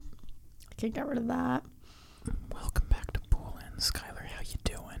Can't get rid of that. Welcome back to Poolin. Skylar, how you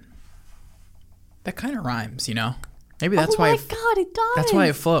doing? That kind of rhymes, you know? Maybe that's why. Oh my God, it does. That's why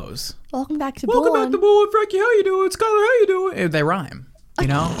it flows. Welcome back to Welcome Poolin. back to Poolin, Frankie. How you doing? Skylar, how you doing? They rhyme. You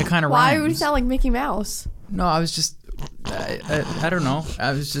know? It kind of rhymes. Why would you sound like Mickey Mouse? No, I was just. I don't know.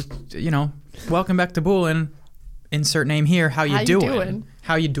 I was just, welcome back to Poolin. Insert name here. How you doing?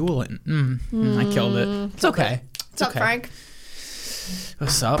 How you doing? I killed it. It's okay. What's up, Frank?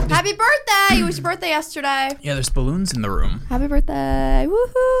 What's up? Happy birthday! It was your birthday yesterday. Yeah, there's balloons in the room. Happy birthday.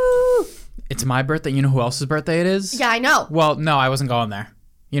 Woohoo! It's my birthday. You know who else's birthday it is? Yeah, I know. Well, no, I wasn't going there.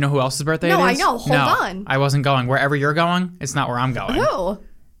 You know who else's birthday it is? No, I know. Hold on. I wasn't going. Wherever you're going, it's not where I'm going. Who?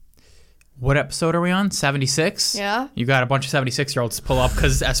 What episode are we on? 76? Yeah. You got a bunch of 76-year-olds to pull up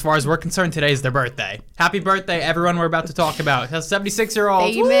because as far as we're concerned, today is their birthday. Happy birthday, everyone we're about to talk about. Has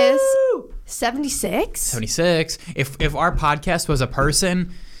 76-year-olds. Famous. Woo! 76? 76. If our podcast was a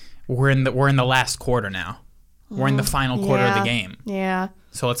person, we're in the last quarter now. We're in the final quarter of the game. Yeah.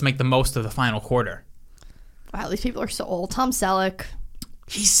 So let's make the most of the final quarter. Wow, these people are so old. Tom Selleck.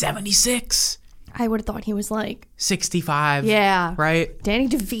 He's 76. I would have thought he was like 65. Yeah. Right? Danny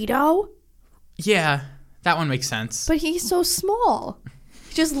DeVito. Yeah, that one makes sense. But he's so small.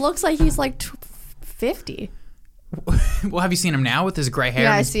 He just looks like he's like 50. Well, have you seen him now with his gray hair? Yeah,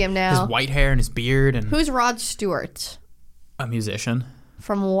 and I see him now. His white hair and his beard. And Who's Rod Stewart? a musician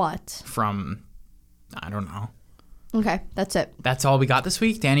From what? from, I don't know. Okay, that's it. That's all we got this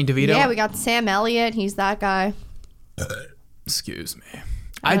week? Danny DeVito? Yeah, we got Sam Elliott. He's that guy. Excuse me.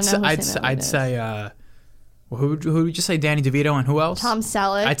 I I'd don't know who Sam I'd Elliott say, who would you just say? Danny DeVito and who else? Tom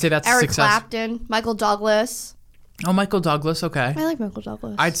Selleck. I'd say that's Eric success. Clapton. Michael Douglas. Oh, Michael Douglas, okay. I like Michael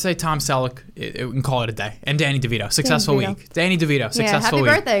Douglas. I'd say Tom Selleck, we can call it a day. And Danny DeVito, successful DeVito. week. Danny DeVito, successful happy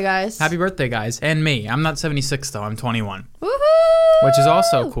week. birthday, guys. Happy birthday, guys. And me. I'm not 76, though. I'm 21. Woohoo! Which is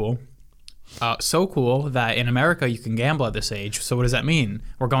also cool. So cool that in America you can gamble at this age. So what does that mean?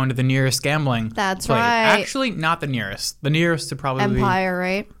 We're going to the nearest gambling That's place. right. Actually, not the nearest. The nearest to probably Empire,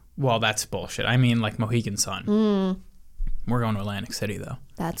 right? Well, that's bullshit. I mean, like Mohegan Sun. We're going to Atlantic City, though,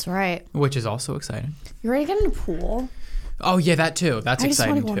 That's right. which is also exciting. You ready to get in a pool? Oh, yeah, that too. That's I just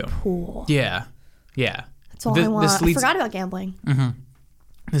exciting, want to go too. in a pool. Yeah. Yeah. That's all I want. This leads, I forgot about gambling.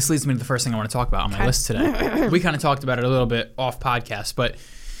 This leads me to the first thing I want to talk about on my list today. We kind of talked about it a little bit off podcast, but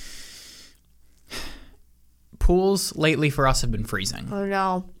pools lately for us have been freezing. Oh,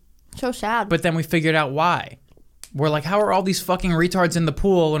 no. So sad. But then we figured out why. We're like, how are all these fucking retards in the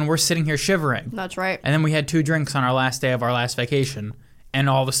pool when we're sitting here shivering? That's right. And then we had 2 drinks on our last day of our last vacation, and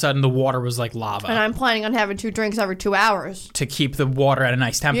all of a sudden the water was like lava And I'm planning on having 2 drinks every 2 hours. to keep the water at a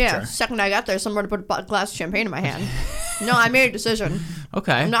nice temperature. Yeah. Second I got there, somebody put a glass of champagne in my hand. No, I made a decision.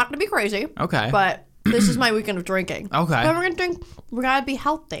 Okay. I'm not going to be crazy. Okay. But this is my weekend of drinking. Okay. But we're going to drink. We got to be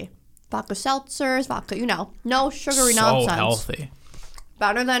healthy. Vodka seltzers, vodka, no sugary so nonsense. healthy.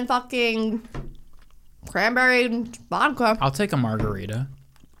 Better than fucking cranberry vodka. I'll take a margarita.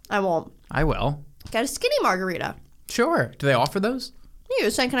 I won't. I will. Get a skinny margarita. Sure. Do they offer those? You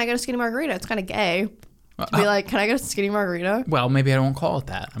were saying, can I get a skinny margarita? It's kind of gay. To be like, can I get a skinny margarita? Well, maybe I won't call it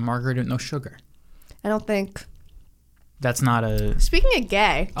that. A margarita with no sugar. I don't think. That's not a... Speaking of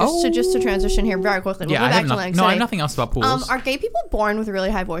gay, just to transition here very quickly. We'll Yeah, go I back have, to Atlantic I have City. nothing else about pools. Are gay people born with really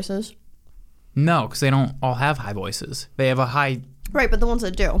high voices? No, because they don't all have high voices. They have a high... Right, but the ones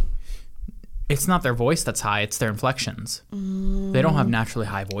that do. It's not their voice that's high, it's their inflections. They don't have naturally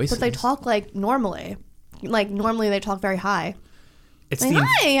high voices. But they talk like normally. Like normally they talk very high. It's Like,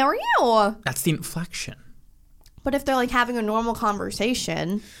 hi, how are you? That's the inflection. But if they're like having a normal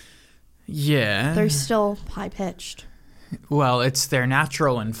conversation, Yeah. they're still high pitched. Well, it's their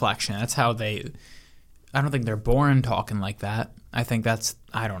natural inflection. That's how they... I don't think they're born talking like that. I think that's...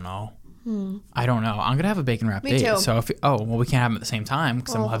 I don't know. I don't know. I'm going to have a bacon wrap Me date. too. So if... Oh, well, we can't have them at the same time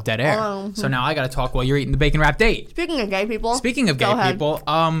because then we'll have dead air. oh. So now I got to talk while you're eating the bacon wrap date. Speaking of gay people. Speaking of Go gay ahead. people,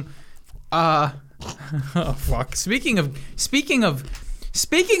 oh fuck. Speaking of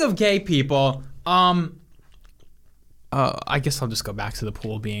gay people, I guess I'll just go back to the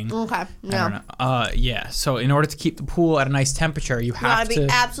pool being. Okay. I Yeah. don't know. Yeah. So in order to keep the pool at a nice temperature, you have Gotta to. be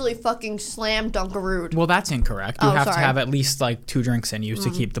absolutely fucking slam dunkarood. Well, that's incorrect. You Oh, have to sorry. have at least like 2 drinks in you to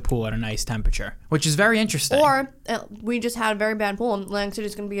keep the pool at a nice temperature, which is very interesting. Or we just had a very bad pool, and Atlantic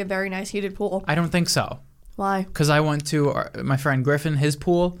City's gonna be a very nice heated pool. I don't think so, Why? because I went to my friend Griffin, his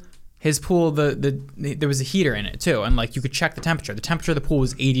pool. There was a heater in it too, and like you could check the temperature. The temperature of the pool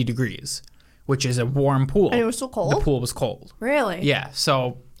was 80 degrees, which is a warm pool. And it was still cold? The pool was cold. Really? Yeah.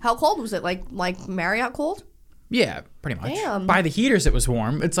 So How cold was it? Like Marriott cold? Yeah, pretty much. Damn. By the heaters, it was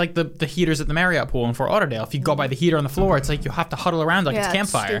warm. It's like the heaters at the Marriott pool in Fort Lauderdale. If you go by the heater on the floor, it's like you have to huddle around like it's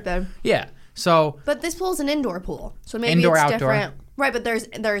campfire. It's stupid. Yeah. So. But this pool is an indoor pool, so maybe indoor, it's outdoor. different. Right, but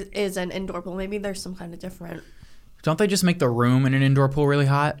there is an indoor pool. Maybe there's some kind of different. Don't they just make the room in an indoor pool really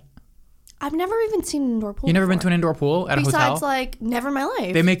hot? I've never even seen an indoor pool. You never been before. to an indoor pool at a hotel? Besides, like, never in my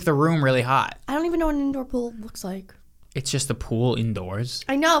life. They make the room really hot. I don't even know what an indoor pool looks like. It's just a pool indoors.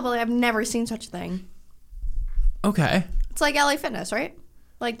 I know, but like, I've never seen such a thing. Okay. It's like LA Fitness, right?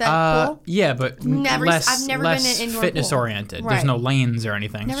 Like that pool? Yeah, but I've never less been in an indoor fitness pool. oriented. Right. There's no lanes or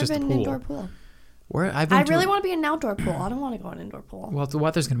anything. Never it's just been a in pool. an indoor pool. I really want to be in an outdoor pool. I don't want to go in an indoor pool. Well, the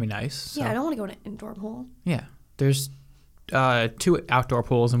weather's going to be nice. So. Yeah, I don't want to go in an indoor pool. Yeah. There's 2 outdoor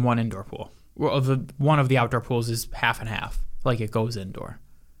pools and 1 indoor pool. Well, one of the outdoor pools is half and half. Like it goes indoor.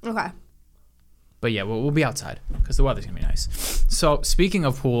 Okay. But yeah, we'll be outside because the weather's going to be nice. So speaking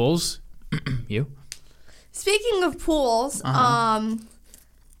of pools, you? Speaking of pools,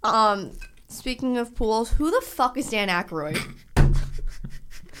 speaking of pools, who the fuck is Dan Aykroyd?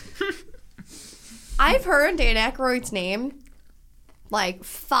 I've heard Dan Aykroyd's name like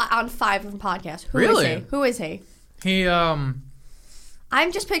on 5 different podcasts. Who is he? He I'm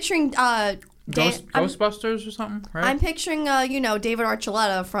just picturing Ghostbusters or something, right? I'm picturing David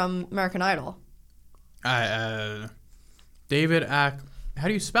Archuleta from American Idol. David How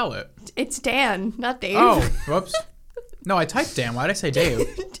do you spell it? It's Dan, not Dave. Oh, whoops. No, I typed Dan. Why did I say Dave?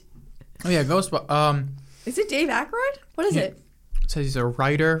 Oh yeah, Ghostbusters. Is it Dave Aykroyd? What is it? It says he's a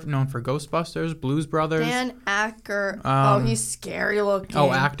writer known for Ghostbusters, Blues Brothers. Dan Aykroyd. He's scary looking.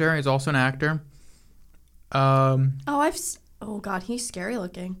 Oh, actor. He's also an actor. Oh God, he's scary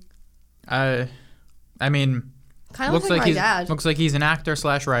looking. I mean, kind of looks like my dad. Looks like he's an actor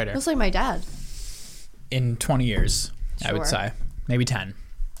 / writer. Looks like my dad. In 20 years, sure. I would say. Maybe 10.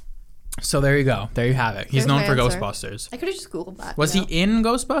 So there you go. There you have it. He's known for Ghostbusters. I could have just Googled that. Was he in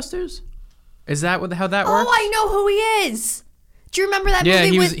Ghostbusters? Is that how that works? Oh, I know who he is. Do you remember that movie?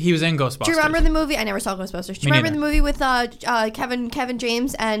 Yeah, he was in Ghostbusters. Do you remember the movie? I never saw Ghostbusters. Do you remember the movie with Kevin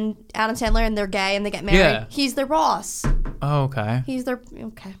James and Adam Sandler, and they're gay and they get married? Yeah. He's their boss. Oh, okay. He's their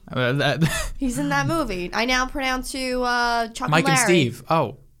okay. He's in that movie. I now pronounce you Chuck Mike and Larry. And Steve.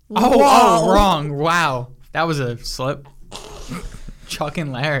 Oh, wrong. Wow, that was a slip. Chuck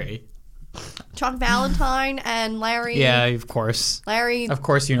and Larry. Chuck Valentine and Larry. Yeah, of course. Larry. Of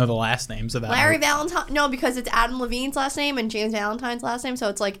course, you know the last names of that. Larry Valentine. No, because it's Adam Levine's last name and James Valentine's last name, so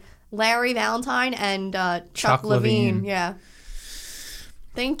it's like Larry Valentine and Chuck Levine. Yeah.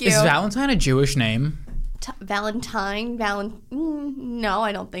 Thank you. Is Valentine a Jewish name? Valentine. No,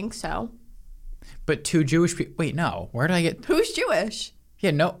 I don't think so. But 2 Jewish people. Wait, no. Where did I get? Who's Jewish? Yeah,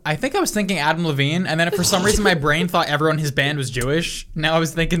 no. I think I was thinking Adam Levine, and then for some reason my brain thought everyone in his band was Jewish. Now I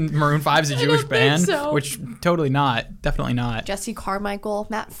was thinking Maroon 5's a Jewish band, which totally not. Definitely not. Jesse Carmichael,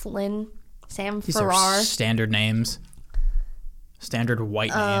 Matt Flynn, Sam These Farrar. Are standard names. Standard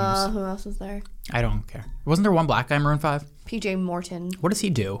white names. Who else was there? I don't care. Wasn't there one black guy in Maroon 5? PJ Morton. What does he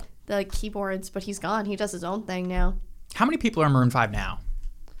do? The keyboards, but he's gone. He does his own thing now. How many people are in Maroon 5 now?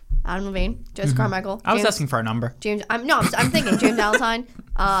 Adam Levine, Jesse Carmichael. I was asking for a number. I'm thinking James Valentine,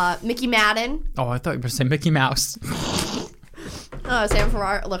 Mickey Madden. Oh, I thought you were saying Mickey Mouse. Sam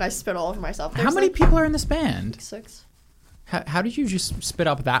Farrar. Look, I spit all over myself. How many people are in this band? 6. How did you just spit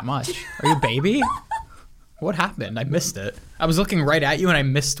up that much? Are you a baby? What happened? I missed it. I was looking right at you and I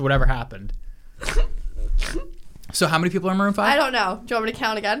missed whatever happened. So how many people are in Maroon 5? I don't know. Do you want me to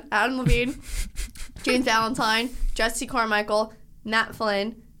count again? Adam Levine, James Valentine, Jesse Carmichael, Matt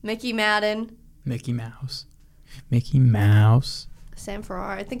Flynn, Mickey Madden. Mickey Mouse. Mickey Mouse. Sam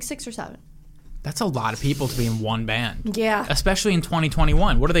Farrar. I think 6 or 7. That's a lot of people to be in one band. Yeah. Especially in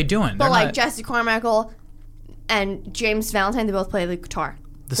 2021. What are they doing? But Jesse Carmichael and James Valentine, they both play the guitar.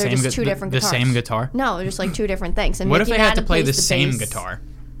 They're just 2 different guitars. The same guitar? No, they're just like 2 different things. And what Mickey if they had to play Madden the same bass. guitar?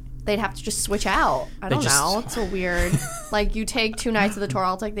 They'd have to just switch out. I don't know. It's so weird. Like, you take 2 nights of the tour,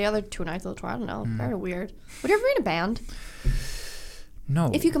 I'll take the other 2 nights of the tour. I don't know. Very weird. Would you ever be in a band? No.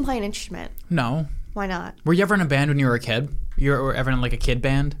 If you can play an instrument. No. Why not? Were you ever in a band when you were a kid? You were ever in like a kid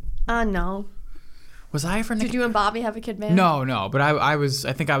band? No. Was I ever in Did you and Bobby have a kid band? No. But I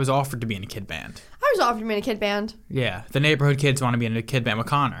think I was offered to be in a kid band. I was offered to be in a kid band. Yeah. The neighborhood kids want to be in a kid band with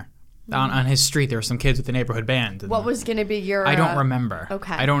Connor. On his street, there were some kids with the neighborhood band. What was going to be your... I don't remember.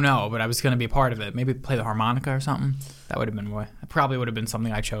 Okay. I don't know, but I was going to be a part of it. Maybe play the harmonica or something. That would have been... Probably would have been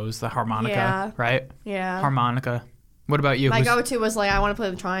something I chose, the harmonica, right? Yeah. Harmonica. What about you? My go-to was like, I want to play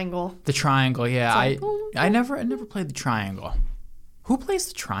the triangle. The triangle, yeah. Like, I never played the triangle. Who plays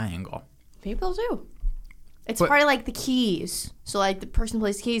the triangle? People do. It's part of like the keys. So like the person who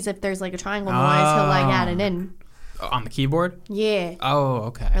plays keys, if there's like a triangle noise, he'll like add it in. On the keyboard? Yeah. Oh,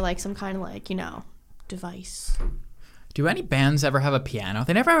 okay. Or like some kind of like, device. Do any bands ever have a piano?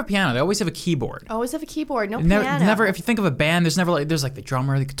 They never have a piano. They always have a keyboard. Always have a keyboard, no Never, piano. never. If you think of a band, there's never there's like the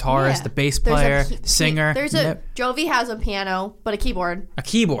drummer, the guitarist, the bass player, the singer. Jovi has a piano, but a keyboard. A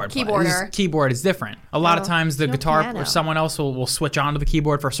keyboard. Keyboarder. Keyboard is different. A lot of times the guitar piano. or someone else will switch onto the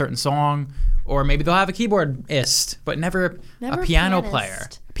keyboard for a certain song, or maybe they'll have a keyboardist, but never a piano player.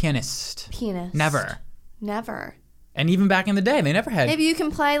 Pianist. Never. And even back in the day, they never had. Maybe you can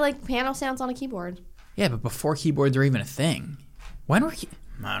play like piano sounds on a keyboard. Yeah, but before keyboards were even a thing. When were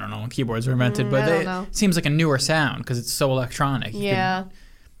I don't know when keyboards were invented, but it seems like a newer sound because it's so electronic. Yeah.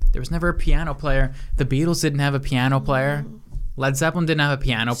 There was never a piano player. The Beatles didn't have a piano player. Led Zeppelin didn't have a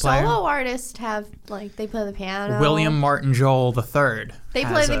piano player. Solo artists have, they play the piano. William Martin Joel III. They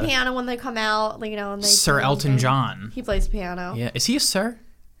play the piano when they come out, and they Sir Elton John. He plays piano. Yeah. Is he a sir?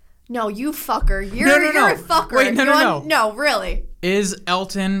 No, you fucker. You're a fucker. Wait, no. No, really. Is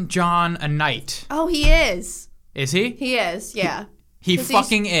Elton John a knight? Oh, he is. Is he? He is, yeah. He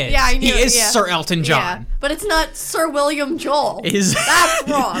fucking is. Yeah, I knew he is Sir Elton John. Yeah, but it's not Sir William Joel. That's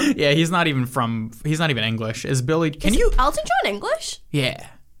wrong. Yeah, he's not even English. Is Elton John English? Yeah.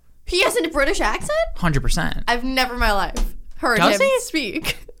 He has a British accent? 100%. I've never in my life heard him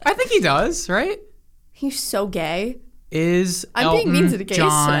speak. I think he does, right? He's so gay. I'm being mean to the gays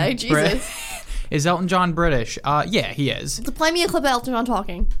today, Jesus. Is Elton John British? Yeah, he is. Play me a clip of Elton John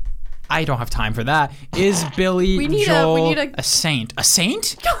talking. I don't have time for that. Is Billy Joel a saint? A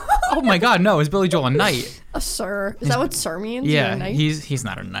saint? Oh my God, no. Is Billy Joel a knight? A sir. Is that what sir means? Yeah, he's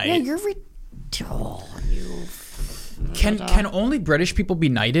not a knight. Yeah, you're Can only British people be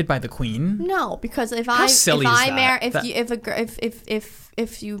knighted by the Queen? No, because if How silly is that?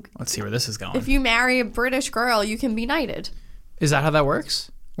 if you let's see where this is going. If you marry a British girl, you can be knighted. Is that how that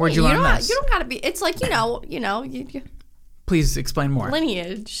works? Where'd you learn this? You don't gotta be. It's like Please explain more.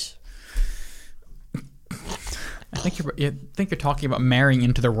 Lineage. I think you're talking about marrying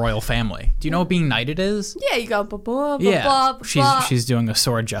into the royal family. Do you know what being knighted is? Yeah, you go. She's doing a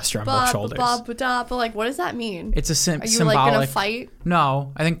sword gesture on both shoulders. But what does that mean? It's a symbolic. Are you like gonna fight?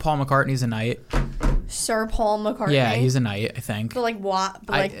 No, I think Paul McCartney's a knight. Sir Paul McCartney. Yeah, he's a knight. I think. But what?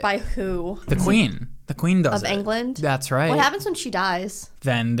 But by who? The Queen. The Queen does of England. That's right. What happens when she dies?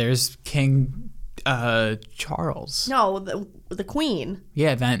 Then there's King Charles. No, the Queen.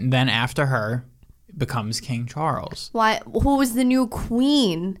 Yeah. Then after her becomes King Charles. Why? Who was the new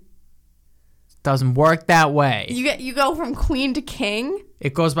queen? Doesn't work that way. You go from queen to king?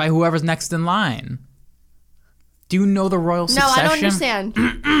 It goes by whoever's next in line. Do you know the royal succession? No, I don't understand.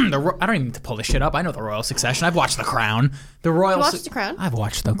 I don't even need to pull this shit up. I know the royal succession. I've watched The Crown. You watched The Crown? I've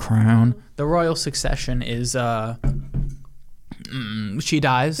watched The Crown. The royal succession is she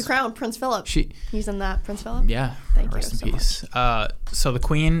dies. The Crown, Prince Philip. He's in that, Prince Philip? Yeah. Rest in peace. So the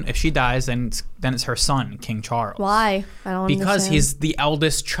Queen, if she dies, then it's her son, King Charles. Why? I don't understand. Because he's the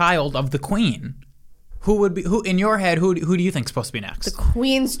eldest child of the Queen. Who in your head? Who do you think's supposed to be next? The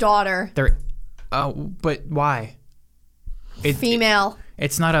Queen's daughter. But why? Female.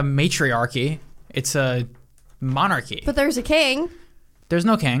 It's not a matriarchy. It's a monarchy. But there's a king. There's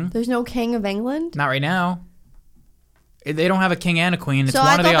no king. There's no king of England? Not right now. They don't have a king and a queen. It's so one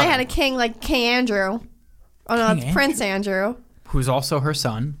I or the thought other. they had a king like King Andrew. Oh no, it's Prince Andrew. Who's also her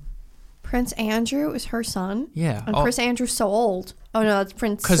son. Prince Andrew is her son? Yeah. And Prince Andrew's so old. Oh no, it's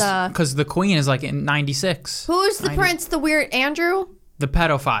Prince... Because the queen is like in 96. Who's the prince, the weird Andrew? The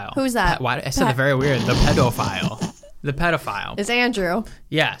pedophile. Who's that? I said it very weird. The pedophile. The pedophile. Is Andrew.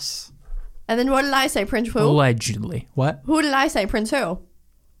 Yes. And then what did I say? Prince who? Allegedly. What? Who did I say? Prince who?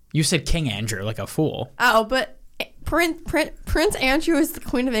 You said King Andrew like a fool. Oh, but Prince Andrew is the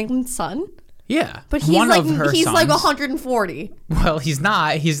Queen of England's son? Yeah. But he's like 140. Well, he's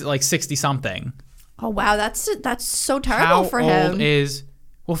not. He's like 60 something. Oh wow, that's so terrible for him. How old is...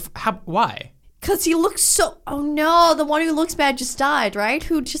 Well, why? Because he looks so... Oh no, the one who looks bad just died, right?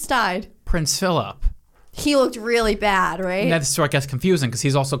 Who just died? Prince Philip. He looked really bad, right? And that's where it gets confusing because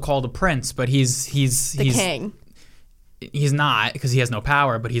he's also called a prince, but he's the king. He's not because he has no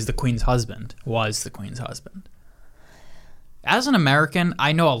power, but he's the Queen's husband. Was the Queen's husband. As an American,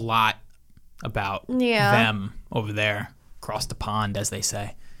 I know a lot about them over there, across the pond, as they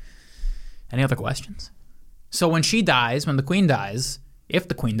say. Any other questions? So when the Queen dies, if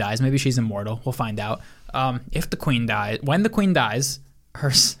the Queen dies, maybe she's immortal. We'll find out. When the Queen dies,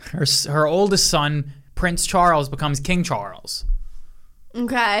 her oldest son, Prince Charles, becomes King Charles.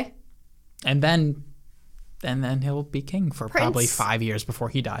 Okay. And then he'll be king for probably 5 years before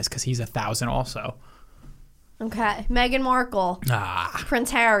he dies because he's 1,000 also. Okay. Meghan Markle.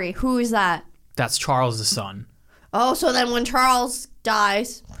 Prince Harry. Who is that? That's Charles' son. Oh, so then when Charles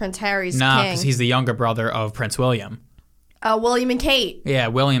dies, Prince Harry's king. Nah, because he's the younger brother of Prince William. William and Kate. Yeah,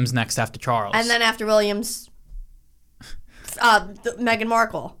 William's next after Charles. And then after William's, Meghan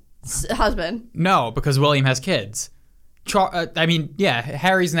Markle's husband. No, because William has kids.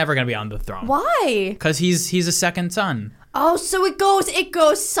 Harry's never going to be on the throne. Why? Because he's a second son. Oh, so it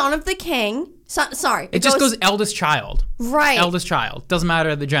goes son of the king. It just goes eldest child. Right. Eldest child. Doesn't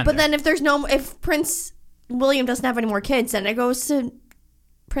matter the gender. But then if Prince William doesn't have any more kids, then it goes to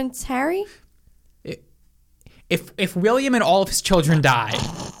Prince Harry? If William and all of his children die,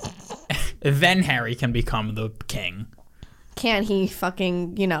 then Harry can become the king. Can he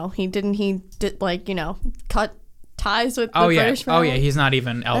fucking, cut ties with the British family? Oh, yeah, he's not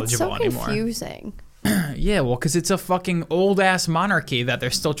even eligible anymore. That's so confusing. Yeah, well, because it's a fucking old-ass monarchy that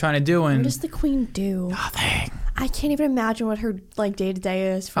they're still trying to do. And what does the queen do? Nothing. I can't even imagine what her,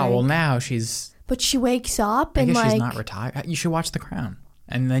 day-to-day is. Frank. Oh, well, now she's... But she wakes up and, I guess she's not retired. You should watch The Crown,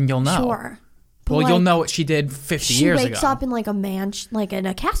 and then you'll know. Sure. Well, you'll know what she did 50 years ago. She wakes up in, a mansion, in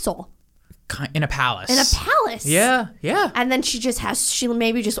a castle. In a palace. In a palace. Yeah. And then she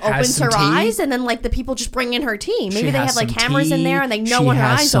maybe just opens her eyes, and then the people just bring in her tea. Maybe they have cameras in there, and they know when her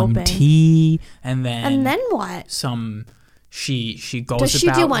eyes open. She has some tea, and then what? She goes. Does she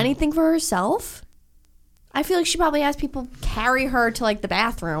do anything for herself? I feel like she probably has people carry her to the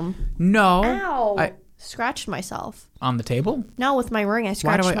bathroom. No. Ow! I scratched myself. On the table? No, with my ring. I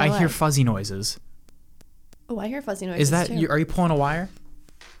scratched my leg. I hear fuzzy noises? Oh, I hear fuzzy noises. Is that too. Are you pulling a wire?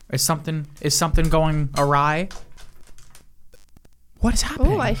 Is something going awry? What is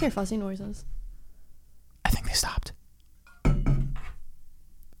happening? Oh, I hear fuzzy noises. I think they stopped.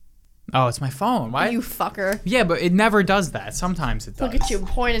 Oh, it's my phone. Why? You fucker. Yeah, but it never does that. Sometimes it does. Look at you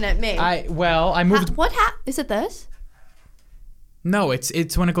pointing at me. I moved. What is it this? No,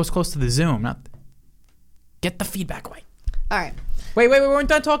 it's when it goes close to the zoom. Not. Get the feedback away. All right. Wait, we weren't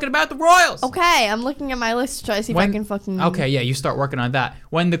done talking about the royals. Okay, I'm looking at my list to try to see if I can fucking... Okay, yeah, you start working on that.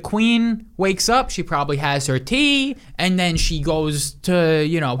 When the queen wakes up, she probably has her tea, and then she goes to,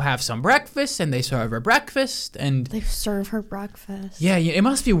 have some breakfast, and they serve her breakfast, and... They serve her breakfast. Yeah, it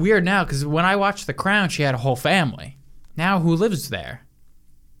must be weird now, because when I watched The Crown, she had a whole family. Now, who lives there?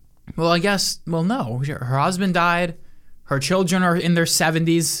 Well, I guess... Well, no. Her husband died. Her children are in their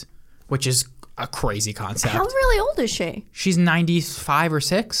 70s, which is... a crazy concept. How really old is she? She's 95 or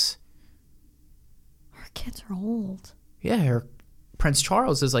 6. Her kids are old. Yeah, Prince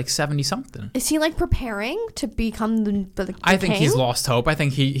Charles is 70-something. Is he preparing to become the I think king? He's lost hope. I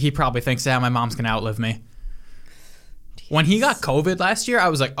think he probably thinks, my mom's going to outlive me. Jeez. When he got COVID last year, I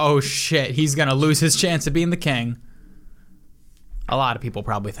was like, oh shit, he's going to lose his chance of being the king. A lot of people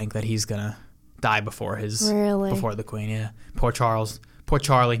probably think that he's going to die before the queen, yeah. Poor Charles. Poor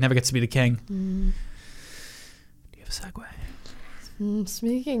Charlie never gets to be the king. Do you have a segue?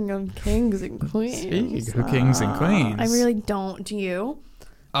 Speaking of kings and queens. Speaking of kings and queens. I really don't. Do you?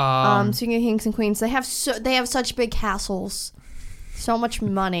 Speaking of kings and queens, they have such big castles, so much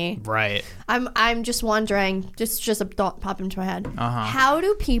money. Right. I'm just wondering. Just a thought popped into my head. Uh-huh. How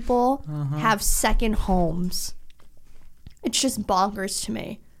do people have second homes? It's just bonkers to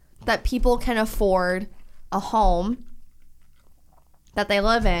me that people can afford a home that they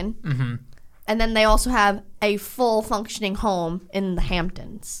live in, and then they also have a full functioning home in the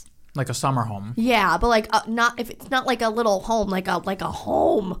Hamptons, like a summer home. Yeah, but not if it's not like a little home, like a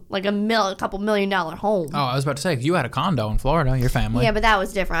home, like a couple $1 million home. Oh, I was about to say, 'cause you had a condo in Florida, your family. Yeah, but that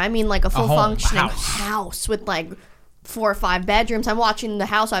was different. I mean, like a full functioning house with 4 or 5 bedrooms. I'm watching The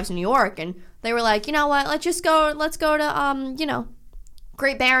Housewives in New York, and they were like, you know what? Let's go to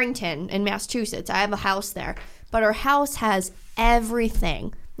Great Barrington in Massachusetts. I have a house there. But her house has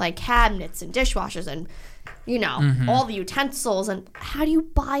everything, like cabinets and dishwashers and, all the utensils. And how do you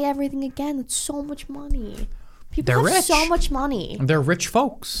buy everything again? It's so much money. People have rich. So much money. They're rich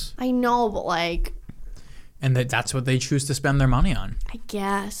folks. I know, but And that's what they choose to spend their money on. I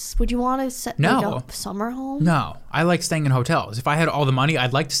guess. Would you want to set a summer home? No. I like staying in hotels. If I had all the money,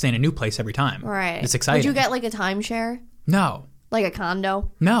 I'd like to stay in a new place every time. Right. It's exciting. Would you get a timeshare? No. Like a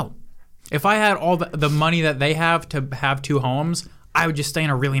condo? No. If I had all the money that they have to have 2 homes, I would just stay in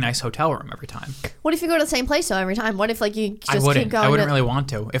a really nice hotel room every time. What if you go to the same place though every time? What if you just keep going? I wouldn't really want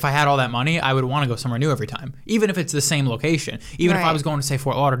to. If I had all that money, I would want to go somewhere new every time, even if it's the same location. Even if I was going to say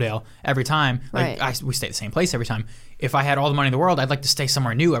Fort Lauderdale every time, we stay at the same place every time. If I had all the money in the world, I'd like to stay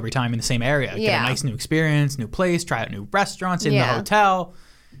somewhere new every time in the same area. Get a nice new experience, new place, try out new restaurants in the hotel.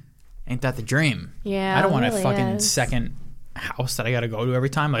 Ain't that the dream? Yeah, I don't want a fucking second house that I got to go to every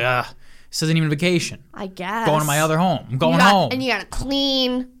time. This isn't even a vacation. I guess. Going to my other home. I'm going home. And you got to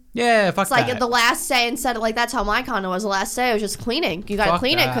clean. Yeah, fuck it's like that. the last day, instead of like, that's how my condo was. The last day, I was just cleaning. You got to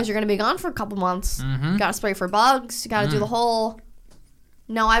clean it because you're going to be gone for a couple months. Mm-hmm. You got to spray for bugs. You got to do the whole.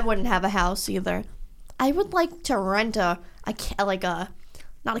 No, I wouldn't have a house either. I would like to rent not a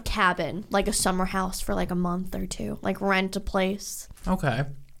cabin, like a summer house for like a month or two. Like rent a place. Okay.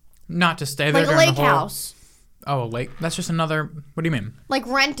 Not to stay there. Like a lake house. Oh, a lake. That's just another. What do you mean? Like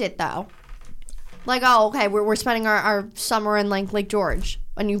rent it though. Like, oh, okay, we're spending our summer in like Lake George,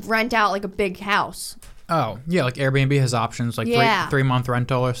 and you rent out like a big house. Oh, yeah, like Airbnb has options, like 3-month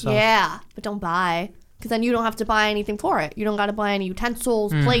rental or stuff. Yeah, but don't buy, because then you don't have to buy anything for it. You don't got to buy any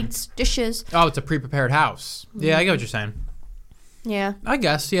utensils, plates, dishes. Oh, it's a pre-prepared house. Yeah, I get what you're saying. Yeah. I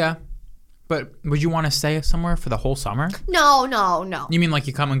guess, yeah. But would you want to stay somewhere for the whole summer? No. You mean like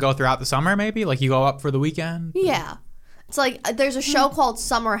you come and go throughout the summer, maybe? Like you go up for the weekend? Yeah. It's like there's a show called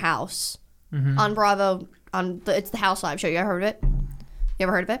Summer House on Bravo. It's the Housewives show. You ever heard of it? You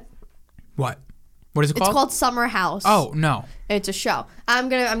ever heard of it? What? What is it called? It's called Summer House. Oh, no. It's a show. I'm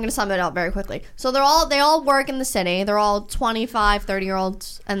gonna sum it up very quickly. So they all work in the city. They're all 25,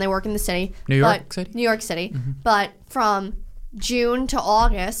 30-year-olds, and they work in the city. New York City. Mm-hmm. But from June to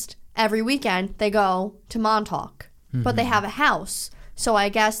August, every weekend they go to Montauk. Mm-hmm. But they have a house. So I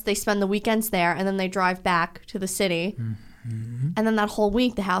guess they spend the weekends there, and then they drive back to the city. Mm-hmm. And then that whole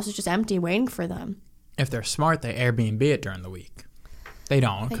week, the house is just empty, waiting for them. If they're smart, they Airbnb it during the week. They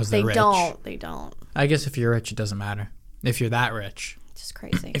don't, because they're rich. They don't. I guess if you're rich, it doesn't matter. If you're that rich. It's just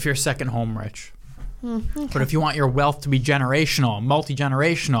crazy. If you're second home rich. Okay. But if you want your wealth to be generational,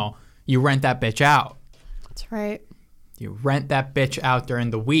 multi-generational, you rent that bitch out. That's right. You rent that bitch out during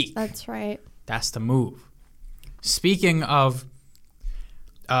the week. That's right. That's the move. Speaking of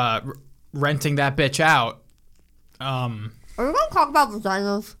renting that bitch out, are we going to talk about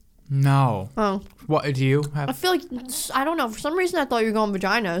vaginas? No. Oh. What do you have? I feel like, I don't know. For some reason, I thought you were going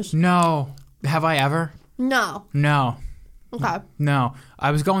vaginas. No. Have I ever? No. No. Okay. No.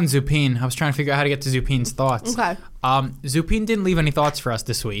 I was going Zupine. I was trying to figure out how to get to Zupine's thoughts. Okay. Zupine didn't leave any thoughts for us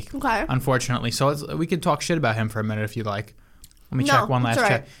this week. Okay. Unfortunately. So we could talk shit about him for a minute if you'd like. Let me check one last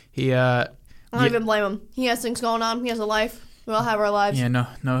check. I don't even blame him. He has things going on. He has a life. We all have our lives. Yeah, no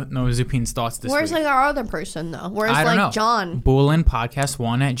Zupine's thoughts this Where's week. like our other person though? Where's I don't know. John?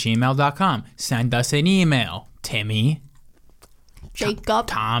 BoolinPodcast1@gmail.com. Send us an email. Timmy. Jacob.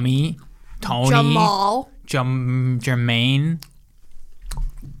 Tommy. Tony. Jamal. Jermaine.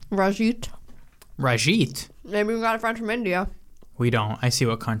 Rajit. Maybe we got a friend from India. We don't. I see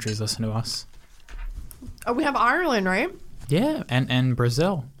what countries listen to us. Oh, we have Ireland, right? Yeah, and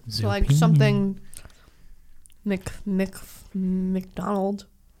Brazil. So like something McDonald.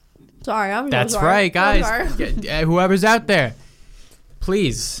 Sorry, I'm That's sorry. right, guys. Whoever's out there,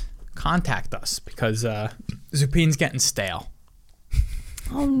 please contact us because Zupine's getting stale.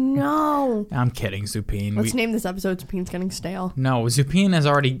 Oh no! I'm kidding, Zupine. Let's name this episode "Zupine's Getting Stale." No, Zupine has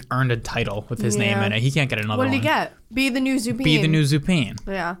already earned a title with his name in it. He can't get another one. What did he get? Be the new Zupine. Be the new Zupine.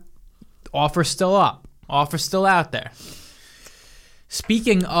 Yeah. Offer still up. Offer still out there.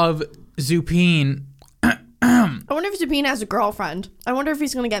 Speaking of Zupine. I wonder if Zupine has a girlfriend. I wonder if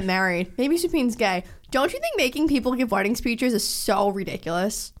he's going to get married. Maybe Zupine's gay. Don't you think making people give wedding speeches is so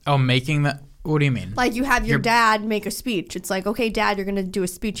ridiculous? Oh, making the... What do you mean? Like you have your dad make a speech. It's like, okay, Dad, you're going to do a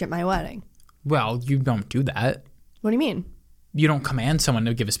speech at my wedding. Well, you don't do that. What do you mean? You don't command someone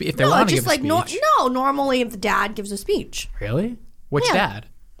to give a speech. If they want to give a speech. No, normally if the dad gives a speech. Really? Which dad?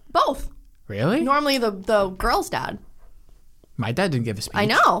 Both. Really? Normally the girl's dad. My dad didn't give a speech. I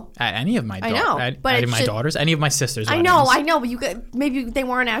know. At any of my daughters. I know. But any of my daughters. Any of my sisters' weddings. I know. But maybe they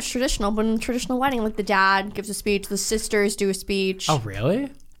weren't as traditional. But in a traditional wedding, like the dad gives a speech, the sisters do a speech. Oh, really?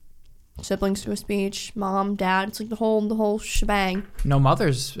 Siblings do a speech. Mom, dad. It's like the whole shebang. No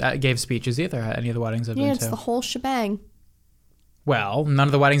mothers gave speeches either at any of the weddings I've been to. Yeah, it's the whole shebang. Well, none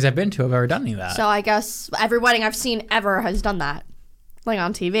of the weddings I've been to have ever done any of that. So I guess every wedding I've seen ever has done that. Like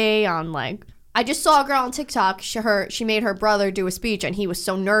on TV, on like... I just saw a girl on TikTok. She made her brother do a speech, and he was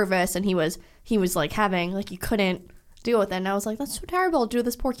so nervous, and he was like having like he couldn't deal with it. And I was like, that's so terrible to do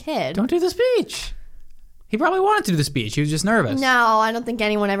this poor kid. Don't do the speech. He probably wanted to do the speech. He was just nervous. No, I don't think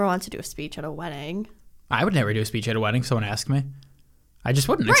anyone ever wants to do a speech at a wedding. I would never do a speech at a wedding. Someone asked me. I just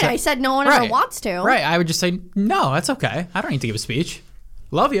wouldn't. Right, I said no one ever wants to. Right, I would just say no. That's okay. I don't need to give a speech.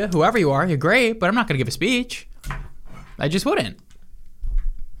 Love you, whoever you are. You're great, but I'm not going to give a speech. I just wouldn't.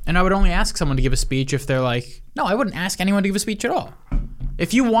 And I would only ask someone to give a speech if they're like, no, I wouldn't ask anyone to give a speech at all.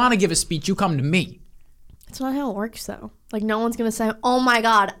 If you want to give a speech, you come to me. That's not how it works, though. Like, no one's going to say, oh my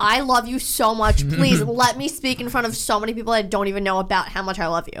God, I love you so much. Please let me speak in front of so many people that don't even know about how much I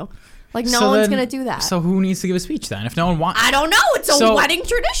love you. Like, no one's going to do that. So who needs to give a speech then? If no one wants... I don't know. It's a wedding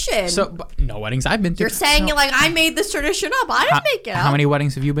tradition. So, no weddings I've been to. You're saying it like I made this tradition up. I didn't make it up. How many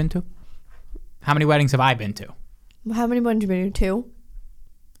weddings have you been to? How many weddings have I been to? How many weddings have you been to? 2?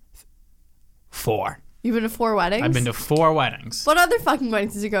 4. You've been to 4 weddings? I've been to 4 weddings. What other fucking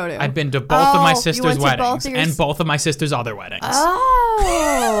weddings did you go to? I've been to both of my sister's weddings and both of my sister's other weddings.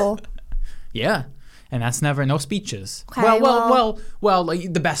 Oh. Yeah. And that's never no speeches. Okay, well,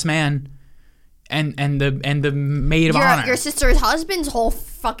 like the best man and the maid of honor. Your sister's husband's whole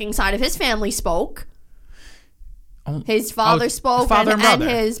fucking side of his family spoke. His father spoke and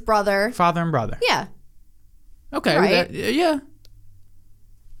his brother. Father and brother. Yeah. Okay. Right? Yeah.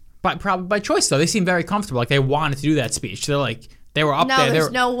 But probably by choice though. They seem very comfortable. Like they wanted to do that speech. They're like they were up there. No,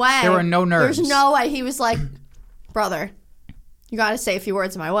 there's no way. There were no nerves. There's no way. He was like, brother, you got to say a few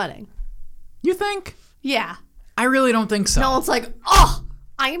words at my wedding. You think? Yeah. I really don't think so. No one's like, oh,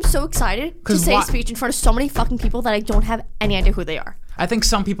 I am so excited to say a speech in front of so many fucking people that I don't have any idea who they are. I think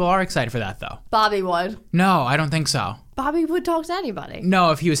some people are excited for that, though. Bobby would. No, I don't think so. Bobby would talk to anybody. No,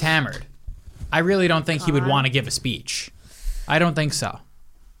 if he was hammered. I really don't think he would want to give a speech. I don't think so.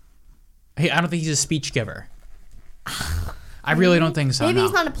 I don't think he's a speech giver. I really don't think so. Maybe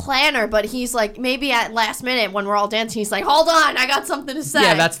he's not a planner, but he's like, maybe at last minute when we're all dancing, he's like, hold on, I got something to say.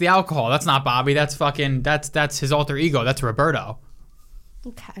 Yeah, that's the alcohol. That's not Bobby. That's fucking, that's his alter ego. That's Roberto.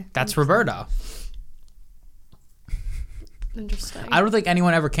 Okay. That's Roberto. Interesting. I don't think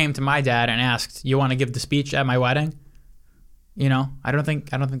anyone ever came to my dad and asked, you want to give the speech at my wedding? You know, I don't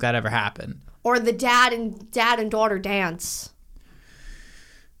think that ever happened. Or the dad and daughter dance.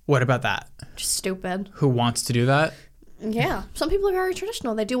 What about that? Just stupid. Who wants to do that? Yeah. Some people are very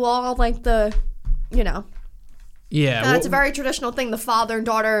traditional. They do all like the, you know. Yeah. It's a very traditional thing. The father and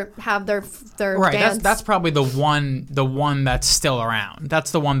daughter have their right, dance. That's probably the one that's still around.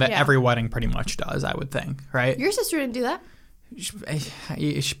 That's the one that every wedding pretty much does, I would think, right? Your sister didn't do that?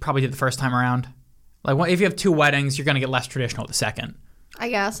 She probably did the first time around. Like, if you have 2 weddings, you're going to get less traditional at the second. I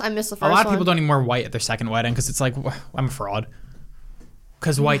guess. I missed the first one. A lot of people don't even wear white at their second wedding because it's like, I'm a fraud.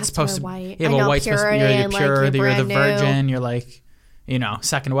 Because white's supposed to... White. Yeah, but white's supposed to be... You're pure, you're the virgin, new. you're like... You know,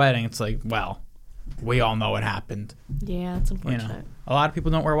 second wedding, it's like, well, we all know what happened. Yeah, it's unfortunate. You know, a lot of people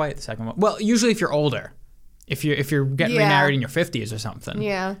don't wear white at the second one. Well, usually if you're older. If you're getting remarried in your 50s or something.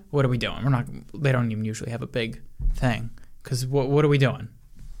 Yeah. What are we doing? They don't even usually have a big thing. Because what are we doing?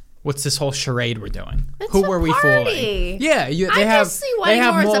 What's this whole charade we're doing? Who were we fooling? Yeah, they have wedding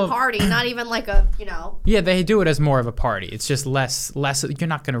more as a party, not even like a, you know. Yeah, they do it as more of a party. It's just less. You're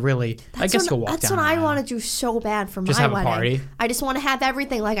not going to really. I guess you'll walk down. That's what I want to do so bad for my wedding. Just have a party. I just want to have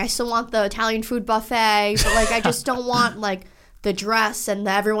everything. Like I still want the Italian food buffet, but like I just don't want like the dress and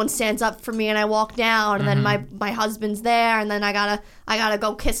everyone stands up for me and I walk down and then my husband's there and then I gotta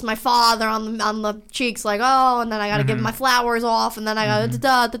go kiss my father on the cheeks like and then I gotta give my flowers off and then I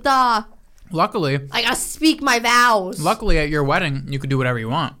gotta da. Luckily, I gotta speak my vows. Luckily, at your wedding, you could do whatever you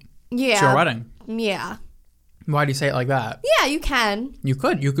want. Yeah, it's your wedding. Yeah. Why do you say it like that? Yeah, you can. You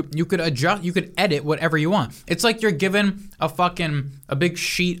could adjust. You could edit whatever you want. It's like you're given a big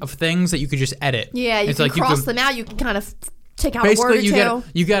sheet of things that you could just edit. Yeah, you can cross them out. You can kind of take out basically, a word or two.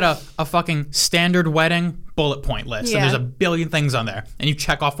 you get a fucking standard wedding bullet point list, and there's a billion things on there, and you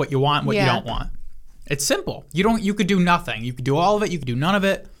check off what you want, what you don't want. It's simple. You could do nothing. You could do all of it. You could do none of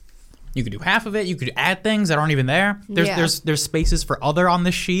it. You could do half of it. You could add things that aren't even there. There's spaces for other on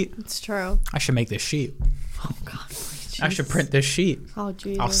this sheet. It's true. I should make this sheet. Oh God. Please, I should print this sheet. Oh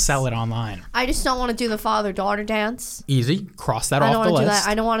Jesus. I'll sell it online. I just don't want to do the father-daughter dance. Easy. Cross that off the list. I don't want to do that.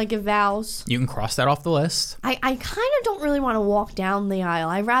 I don't want to give vows. You can cross that off the list. I kind of don't really want to walk down the aisle.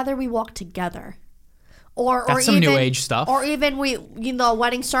 I'd rather we walk together. That's some new age stuff. Or even the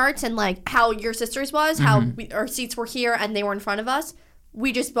wedding starts and like how your sister's was, how our seats were here and they were in front of us.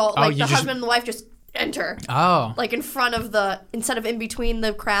 We just both the husband and the wife just enter. Oh. Like in front of instead of in between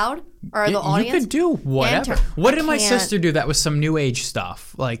the crowd or the audience. You could do whatever. What did my sister do that was some new age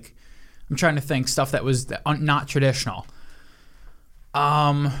stuff? Like, I'm trying to think stuff that was not traditional.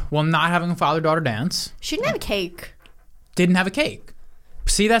 Well, not having a father-daughter dance. She didn't have a cake. Didn't have a cake.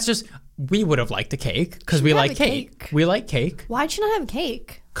 See, that's just, we would have liked a cake because we like cake. We like cake. Why'd she not have a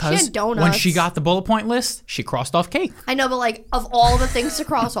cake? She Because had donuts. when she got the bullet point list, she crossed off cake. I know, but like of all the things to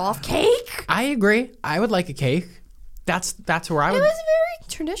cross off, cake? I agree. I would like a cake. That's where I would. It was very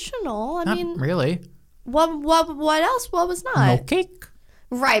traditional. I mean, really. What else? What was not? No cake.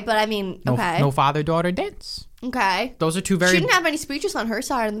 Right, but I mean, okay. No father-daughter dance. Okay. Those are two very. She didn't have any speeches on her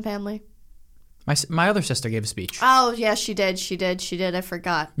side of the family. My other sister gave a speech. Oh yeah, she did. I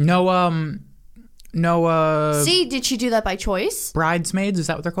forgot. No See, did she do that by choice? Bridesmaids, is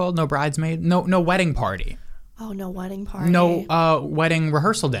that what they're called? No bridesmaid? No wedding party. Oh, no wedding party. No wedding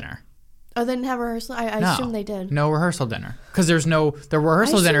rehearsal dinner. Oh, they didn't have a rehearsal? I assume they did. No rehearsal dinner. Because the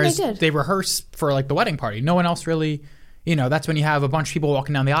rehearsal dinners, they rehearse for like the wedding party. No one else really, that's when you have a bunch of people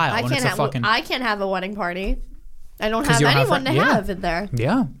walking down the aisle. I can't have a wedding party. I don't have anyone to have in there.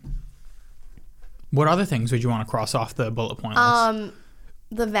 Yeah. What other things would you want to cross off the bullet point list?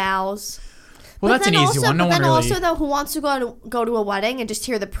 The vows. Well, that's an easy one. No one really. Also, though, who wants to go to a wedding and just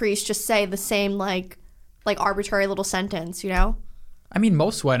hear the priest just say the same like arbitrary little sentence, I mean,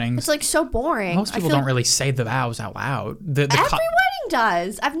 most weddings. It's like so boring. Most people don't really say the vows out loud. Every wedding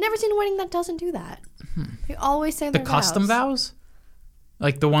does. I've never seen a wedding that doesn't do that. They always say their custom vows.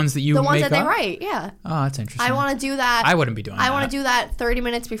 Like the ones that you make up? The ones that they write, yeah. Oh, that's interesting. I want to do that. I wouldn't be doing that. I want to do that 30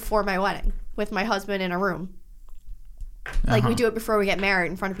 minutes before my wedding with my husband in a room. Like we do it before we get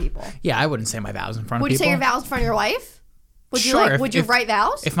married in front of people. Yeah, I wouldn't say my vows in front of people. Would you say your vows in front of your wife? Would you would you write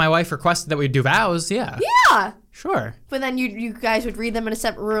vows? If my wife requested that we do vows, yeah. Yeah. Sure. But then you guys would read them in a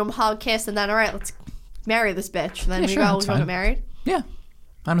separate room, hug, kiss, and then all right, let's marry this bitch. And then we go get married. Yeah.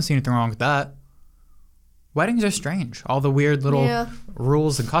 I don't see anything wrong with that. Weddings are strange. All the weird little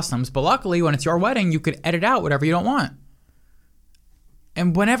rules and customs. But luckily, when it's your wedding, you could edit out whatever you don't want.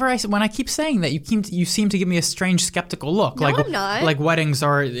 And when I keep saying that, you seem to give me a strange skeptical look. No, I'm not. Like weddings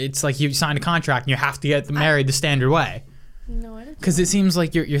it's like you signed a contract and you have to get married the standard way. No, I don't. Because it seems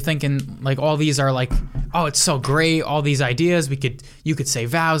like you're thinking like all these are like, oh, it's so great, all these ideas. You could say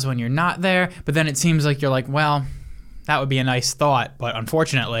vows when you're not there, but then it seems like you're like, well, that would be a nice thought, but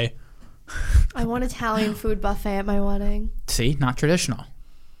unfortunately, I want Italian food buffet at my wedding. See, not traditional.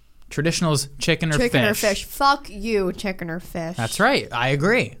 Traditional is chicken or fish. Fuck you, chicken or fish. That's right. I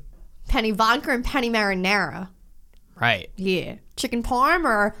agree. Penny vodka and penny marinara. Right. Yeah. Chicken parm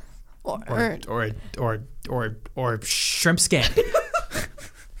or shrimp skin.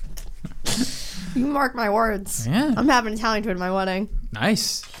 You mark my words. Yeah. I'm having Italian food at my wedding.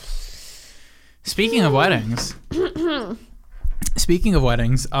 Nice. Speaking of weddings. What?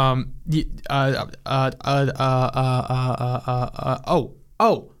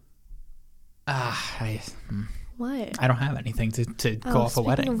 I don't have anything to go off of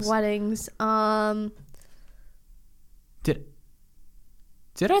weddings. Speaking of weddings, Did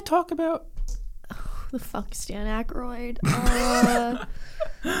I talk about? The fuck is Dan Aykroyd? I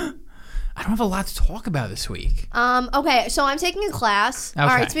don't have a lot to talk about this week. Okay, so I'm taking a class. Okay. All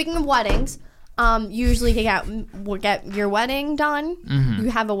right, speaking of weddings, usually you get your wedding done. Mm-hmm.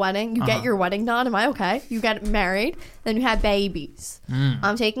 You have a wedding. You get your wedding done. Am I okay? You get married. Then you have babies.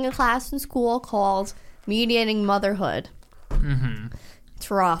 I'm taking a class in school called Mediating Motherhood. Mm-hmm. It's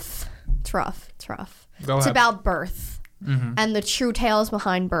rough. It's about birth and the true tales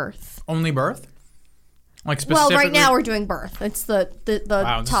behind birth. Only birth? Like specifically? Well, right now we're doing birth. It's the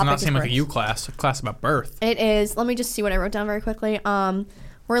wow, topic. This does not seem like a class. A class about birth. It is. Let me just see what I wrote down very quickly.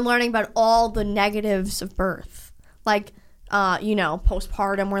 We're learning about all the negatives of birth, like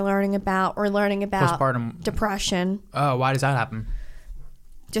postpartum. We're learning about postpartum depression. Oh, why does that happen?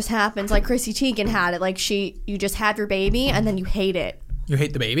 Just happens. Like Chrissy Teigen had it. Like you just have your baby and then you hate it. You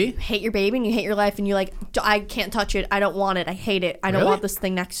hate the baby? You hate your baby and you hate your life and you're like, I can't touch it. I don't want it. I hate it. I don't want this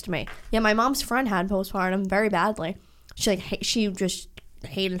thing next to me. Yeah, my mom's friend had postpartum very badly. She just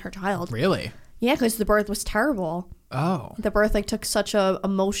hated her child. Really? Yeah, because the birth was terrible. Oh. The birth took such a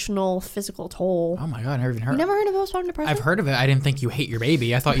emotional, physical toll. Oh my God, I never even heard. You never heard of postpartum depression? I've heard of it. I didn't think you hate your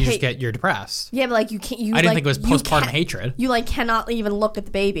baby. I thought you're depressed. Yeah, but you can't. I didn't think it was postpartum hatred. You cannot even look at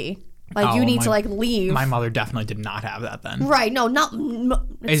the baby. You need to leave. My mother definitely did not have that then. Right? No,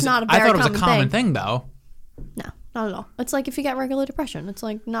 it's not a very common thing. I thought it was a common thing though. No, not at all. It's like if you get regular depression, it's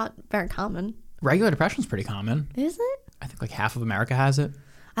not very common. Regular depression's pretty common. Is it? I think half of America has it.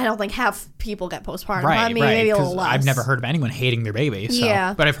 I don't think half people get postpartum. Right, I mean, maybe a little less. I've never heard of anyone hating their baby. So.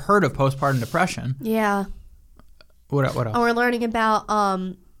 Yeah. But I've heard of postpartum depression. Yeah. What else? And we're learning about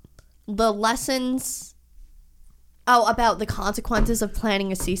the lessons. Oh, about the consequences of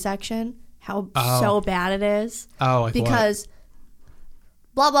planning a C-section. How so bad it is. Oh, like because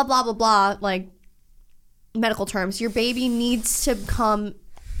what? Blah, blah, blah, blah, blah, like medical terms. Your baby needs to come.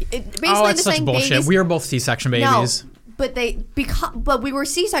 That's such bullshit. We are both C-section babies. No, but we were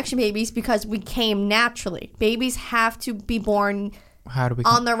C-section babies because we came naturally. Babies have to be born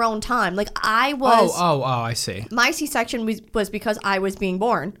on their own time. Like I was. Oh, I see. My C-section was because I was being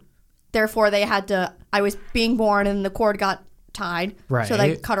born. Therefore, I was being born and the cord got tied. Right. So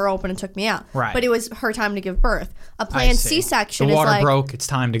they cut her open and took me out. Right. But it was her time to give birth. A planned C-section is the water broke, it's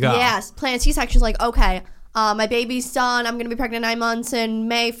time to go. Yes. Planned C-section is like, okay, my baby's done. I'm going to be pregnant 9 months in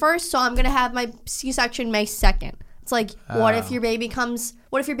May 1st, so I'm going to have my C-section May 2nd. It's like, what if your baby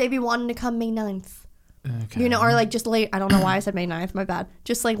wanted to come May 9th? Okay. You know, or like just late. I don't know why I said May 9th. My bad.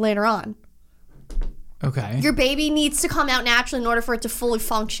 Just like later on. Okay. Your baby needs to come out naturally in order for it to fully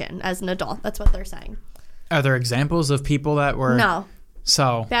function as an adult. That's what they're saying. Are there examples of people that were... No.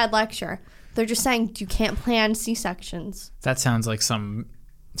 So... Bad lecture. They're just saying you can't plan C-sections. That sounds like some,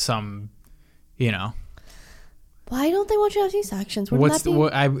 you know... Why don't they want you to have C-sections?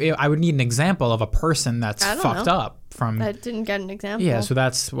 I would need an example of a person that's fucked up from... I didn't get an example. Yeah, so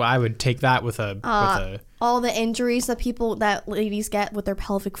that's... Well, I would take that with a... All the injuries that ladies get with their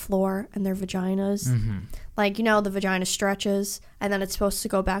pelvic floor and their vaginas. Mm-hmm. Like, you know, the vagina stretches and then it's supposed to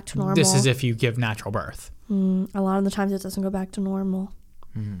go back to normal. This is if you give natural birth. A lot of the times it doesn't go back to normal.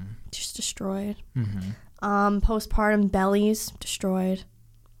 Mm-hmm. Just destroyed. Mm-hmm. Postpartum bellies, destroyed.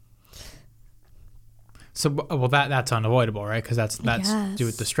 So, well, that's unavoidable, right? Because that's to do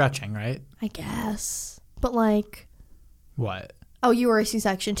with the stretching, right? I guess. But, like... What? Oh, you were a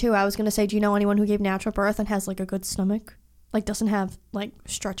C-section, too. I was going to say, do you know anyone who gave natural birth and has, like, a good stomach? Like, doesn't have, like,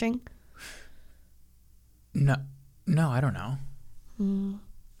 stretching? No, I don't know.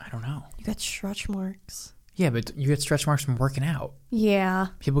 I don't know. You got stretch marks. Yeah, but you get stretch marks from working out. Yeah.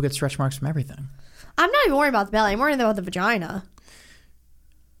 People get stretch marks from everything. I'm not even worried about the belly. I'm worried about the vagina.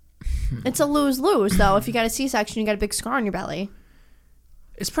 It's a lose-lose, though. If you got a C-section, you got a big scar on your belly.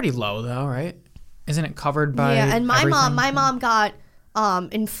 It's pretty low, though, right? Isn't it covered by and my everything? mom got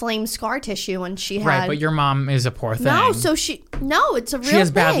inflamed scar tissue when she had... Right, but your mom is a poor thing. No, it's a real thing. She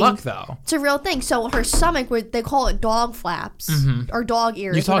has bad luck, though. It's a real thing. So her stomach, they call it dog flaps or dog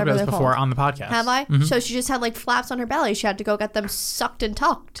ears. You talked about this before on the podcast. Have I? Mm-hmm. So she just had like flaps on her belly. She had to go get them sucked and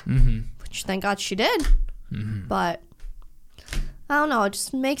tucked, which thank God she did. Mm-hmm. But I don't know. It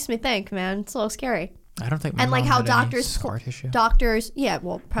just makes me think, man. It's a little scary. I don't think my and mom like how had doctors, scar tissue. Yeah,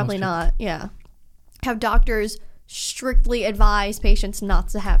 well, probably not. Yeah, how doctors strictly advise patients not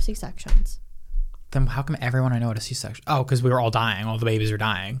to have C-sections. Then how come everyone I know had a C-section? Oh, because we were all dying. All the babies were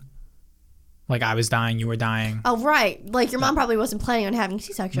dying. Like I was dying, you were dying. Oh, right. Like your mom probably wasn't planning on having a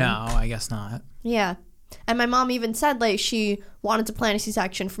C-section. No, I guess not. Yeah. And my mom even said like she wanted to plan a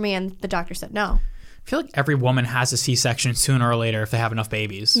C-section for me and the doctor said no. I feel like every woman has a C-section sooner or later if they have enough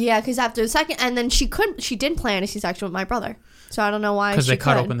babies. Yeah, because after the second, and then she did plan a C-section with my brother. So I don't know why. Because they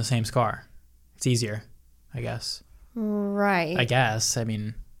cut open the same scar. It's easier, I guess. Right. I guess. I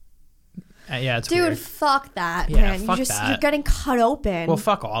mean, yeah, it's weird. Dude, fuck that, yeah, man. Fuck that. You're getting cut open. Well,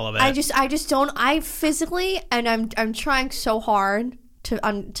 fuck all of it. I just don't. I physically, and I'm trying so hard to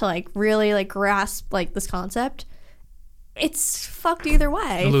like really like grasp like this concept. It's fucked either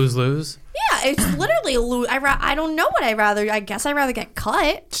way. Lose. Yeah, it's literally a lose. I don't know what I'd rather. I guess I'd rather get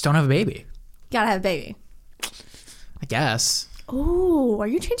cut. Just don't have a baby. Gotta have a baby. I guess. Oh, are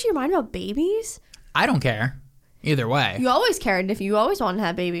you changing your mind about babies? I don't care. Either way. You always cared if you always wanted to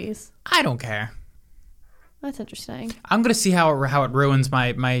have babies. I don't care. That's interesting. I'm gonna see how it ruins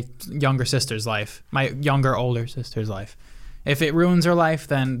my younger sister's life, my younger older sister's life. If it ruins her life,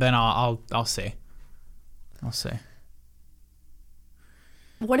 then I'll see. I'll see.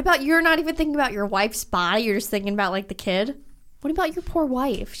 What about you're not even thinking about your wife's body? You're just thinking about like the kid. What about your poor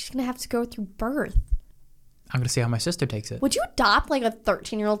wife? She's gonna have to go through birth. I'm gonna see how my sister takes it. Would you adopt like a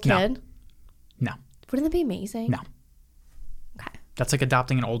 13-year-old kid? No. Wouldn't that be amazing? No. Okay. That's like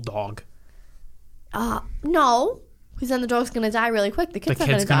adopting an old dog. No. Because then the dog's going to die really quick. The kid's not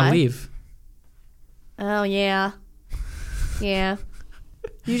going to die. The kid's going to leave. Oh, yeah. Yeah.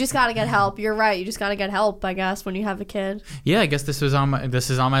 You just got to get help. You're right. You just got to get help, I guess, when you have a kid. Yeah, I guess this is on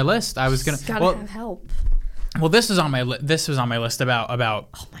my list. I was going to... Got to have help. Well, this was on my list about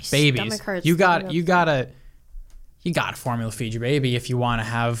babies. You got to formula feed your baby if you want to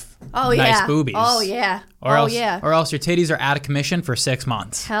have nice boobies. Oh, yeah. Or else your titties are out of commission for 6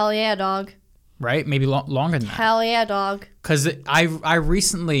 months. Hell yeah, dog. Right? Maybe longer than that. Hell yeah, dog. Because I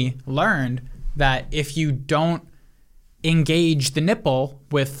recently learned that if you don't engage the nipple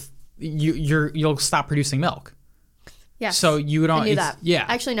with you'll stop producing milk. Yes. So you don't. I knew that. Yeah.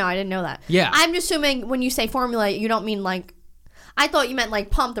 Actually, no, I didn't know that. Yeah. I'm assuming when you say formulate, you don't mean like. I thought you meant like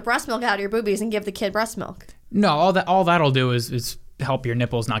pump the breast milk out of your boobies and give the kid breast milk. No, all that'll do is help your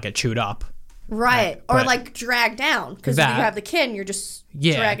nipples not get chewed up. Right. Or like drag down. Because if you have the kid and you're just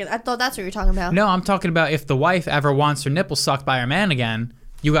dragging. I thought that's what you were talking about. No, I'm talking about if the wife ever wants her nipples sucked by her man again,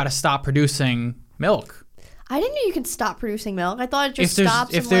 you got to stop producing milk. I didn't know you could stop producing milk. I thought it just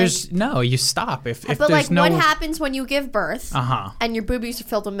stops. No, you stop. If but there's no. What happens when you give birth and your boobies are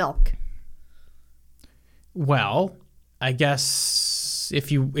filled with milk? Well, I guess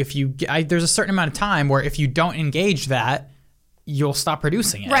there's a certain amount of time where if you don't engage that, you'll stop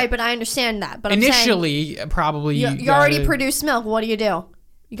producing it. Right, but I understand that. But initially, probably you already produce milk. What do?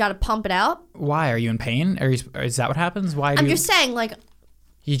 You got to pump it out. Why are you in pain? Is that what happens? Why? I'm just saying, like,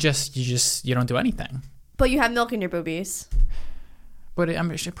 you don't do anything. But you have milk in your boobies. But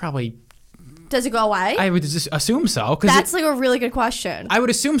I'm sure probably. Does it go away? I would just assume so. That's like a really good question. I would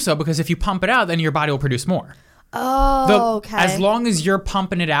assume so because if you pump it out, then your body will produce more. Oh, okay. As long as you're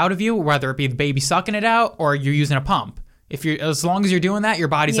pumping it out of you, whether it be the baby sucking it out or you're using a pump, as long as you're doing that, your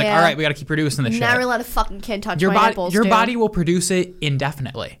body's like, all right, we got to keep producing this shit. Never let a fucking kid touch my nipples. Your body will produce it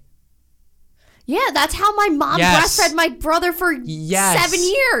indefinitely. Yeah, that's how my mom breastfed my brother for 7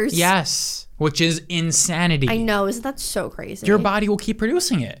 years. Yes, which is insanity. I know, isn't that so crazy? Your body will keep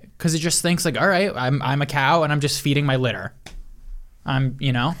producing it because it just thinks like, all right, I'm a cow and I'm just feeding my litter.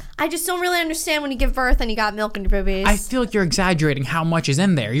 I just don't really understand when you give birth and you got milk in your boobies. I feel like you're exaggerating how much is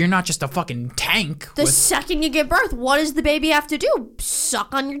in there. You're not just a fucking tank. The second you give birth, what does the baby have to do?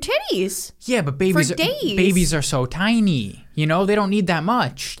 Suck on your titties. Yeah, but babies are so tiny. They don't need that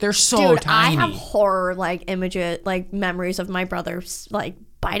much. They're so tiny. I have horror images, memories of my brother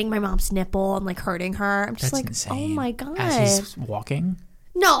biting my mom's nipple and hurting her. I'm just insane. Oh my God. As he's walking?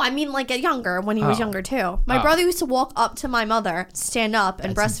 No, I mean younger, when he was younger too. My brother used to walk up to my mother, stand up,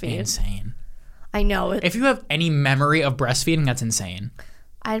 and breastfeed. Insane. I know. If you have any memory of breastfeeding, that's insane.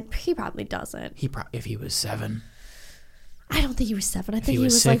 He probably doesn't. If he was 7. I don't think he was 7. I think he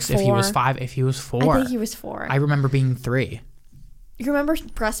was 6, 4. If he was 5, if he was 4. I think he was 4. I remember being 3. You remember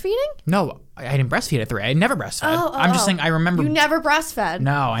breastfeeding? No, I didn't breastfeed at 3. I never breastfed. I'm just saying I remember. You never breastfed?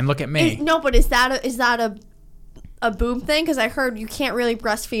 No, and look at me. But is that a boob thing? Because I heard you can't really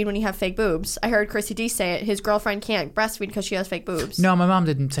breastfeed when you have fake boobs. I heard Chrissy D say it. His girlfriend can't breastfeed because she has fake boobs. No, my mom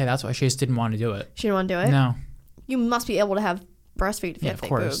didn't say that's why. She just didn't want to do it. She didn't want to do it? No. You must be able to have breastfeed if you have fake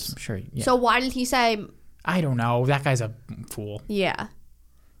boobs. Of course. Sure. Yeah. So why did he say... I don't know. That guy's a fool. Yeah.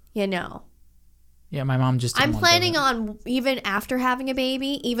 No. Yeah, my mom just didn't I'm planning on, even after having a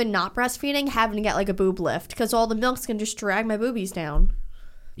baby, even not breastfeeding, having to get a boob lift because all the milk's can just drag my boobies down.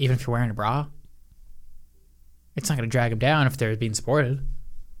 Even if you're wearing a bra? It's not going to drag them down if they're being supported.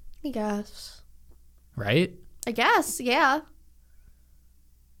 I guess. Right? I guess, yeah.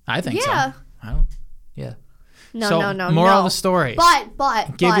 I think so. Yeah. No. Moral of the story.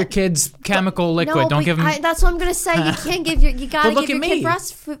 But give your kids chemical liquid. Don't give them. That's what I'm gonna say. You can't give you gotta give your kid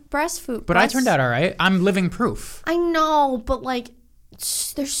breast food. But I turned out all right. I'm living proof. I know, but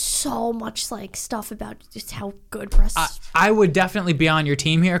there's so much stuff about just how good breasts. I would definitely be on your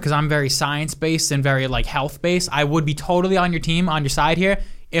team here because I'm very science based and very health based. I would be totally on your team, on your side here,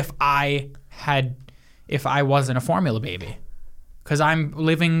 if I wasn't a formula baby, because I'm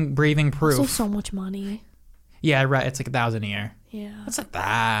living, breathing proof. Also, so much money. Yeah, right. It's $1,000 a year. Yeah. That's not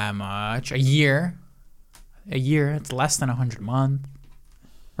that much. A year. It's less than $100 a month.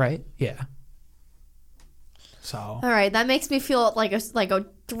 Right? Yeah. So. All right, that makes me feel like a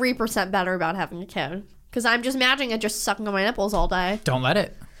 3% better about having a kid. Because I'm just imagining it just sucking on my nipples all day. Don't let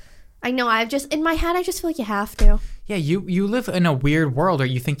it. I know. In my head, I just feel like you have to. Yeah, you live in a weird world where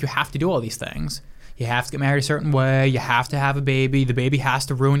you think you have to do all these things. You have to get married a certain way. You have to have a baby. The baby has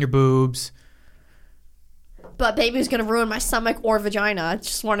to ruin your boobs. But baby's gonna ruin my stomach or vagina. It's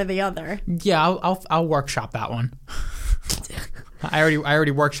just one or the other. Yeah, I'll workshop that one. I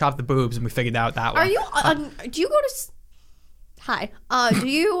already workshopped the boobs and we figured out that one. Are you? Do you go to? Hi. Do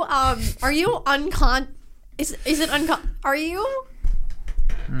you? Are you uncon? Is it uncon? Are you?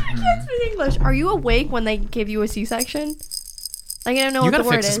 Mm-hmm. I can't speak English. Are you awake when they give you a C-section? I don't know what the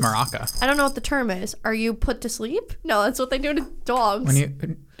word is. You gotta fix this maraca. I don't know what the term is. Are you put to sleep? No, that's what they do to dogs.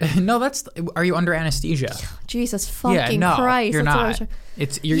 Are you under anesthesia? Jesus fucking Christ. You're not.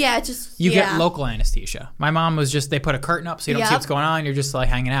 You get local anesthesia. My mom was they put a curtain up so you don't see what's going on. You're just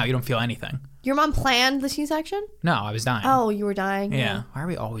hanging out. You don't feel anything. Your mom planned the C-section? No, I was dying. Oh, you were dying. Yeah. Why are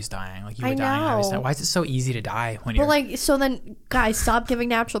we always dying? You were dying. I was dying. Why is it so easy to die when you're... Well, so then, guys, stop giving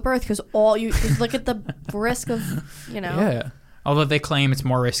natural birth because look at the risk of, Yeah. Although they claim it's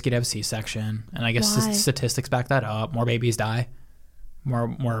more risky to have C-section. And I guess statistics back that up. More babies die.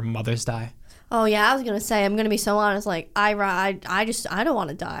 More mothers die. Oh, yeah. I was going to say, I'm going to be so honest. I don't want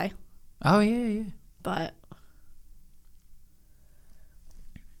to die. Oh, yeah. But...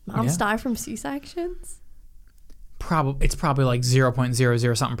 Moms die from C-sections? It's probably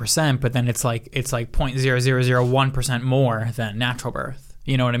 0.00 something percent, but then it's 0.0001% more than natural birth.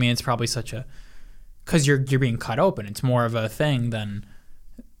 You know what I mean? It's probably because you're being cut open. It's more of a thing than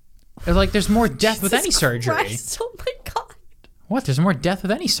there's more death with any surgery. Christ, oh my God. What? There's more death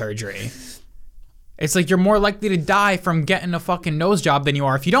with any surgery. It's like you're more likely to die from getting a fucking nose job than you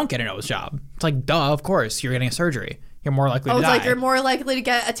are if you don't get a nose job. It's like, duh, of course, you're getting a surgery. You're more likely to die. It's like you're more likely to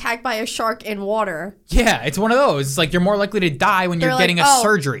get attacked by a shark in water. Yeah, it's one of those. It's like you're more likely to die when you're getting a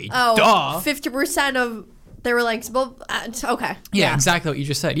surgery. Oh, duh. 50% of... They were like, well, okay. Yeah, exactly what you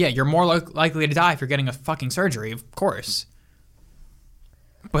just said. Yeah, you're more likely to die if you're getting a fucking surgery, of course.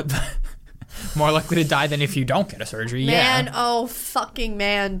 But more likely to die than if you don't get a surgery, man, oh, fucking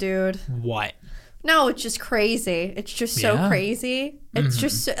man, dude. What? No, it's just crazy. It's just so crazy. It's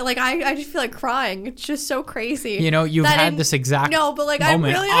just, like, I just feel like crying. It's just so crazy. You know, you've had this exact moment on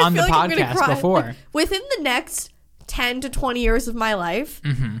the podcast before. Like, within the next 10 to 20 years of my life,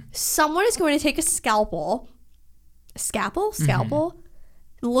 someone is going to take a scalpel,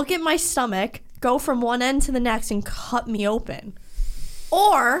 look at my stomach, go from one end to the next and cut me open.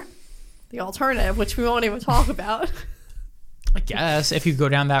 Or the alternative, which we won't even talk about. I guess if you go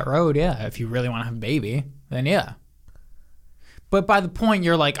down that road, yeah. If you really want to have a baby, then yeah. But by the point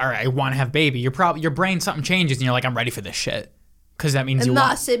you're like, all right, I want to have a baby, your brain, something changes and you're like, I'm ready for this shit. Because that means it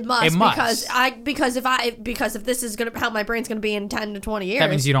must. Because if this is how my brain's gonna be in 10 to 20 years. That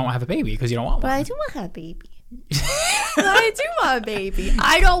means you don't have a baby because you don't want one. But I do want to have a baby. I do want a baby.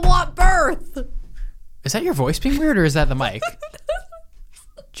 I don't want birth. Is that your voice being weird or is that the mic?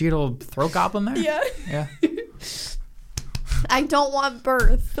 Did you get a little throat goblin there? Yeah. Yeah. I don't want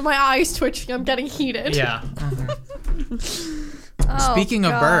birth. My eyes twitching. I'm getting heated. Yeah. Oh, Speaking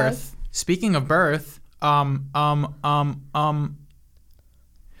of birth,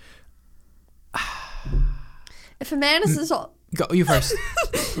 if a man is go you first.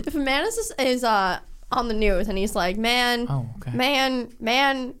 If a man is on the news and he's like, man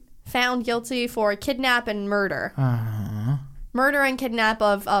found guilty for kidnap and murder. Murder and kidnap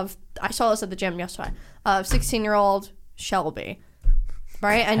of I saw this at the gym yesterday. Of 16-year-old Shelby.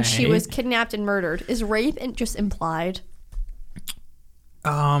 Right? And she was kidnapped and murdered. Is rape just implied?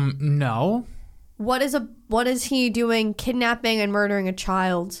 No. What is he doing kidnapping and murdering a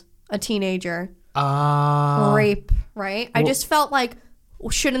child, a teenager? Rape, right? I just felt like,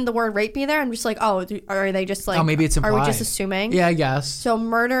 shouldn't the word rape be there? I'm just like, are they just like... Oh, maybe it's implied. Are we just assuming? Yeah, I guess. So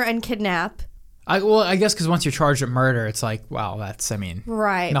murder and kidnap. I guess because once you're charged with murder, it's like, well, that's,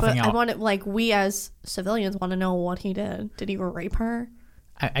 right. Nothing but else. I want to, like, we as civilians want to know what he did. Did he rape her?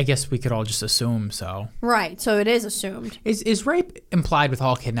 I guess we could all just assume so. Right. So it is assumed. Is rape implied with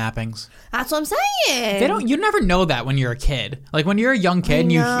all kidnappings? That's what I'm saying. You never know that when you're a kid. Like when you're a young kid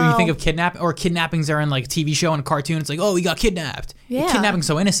and you think of kidnappings are in like a TV show and a cartoon. It's like, oh, he got kidnapped. Yeah. Kidnapping's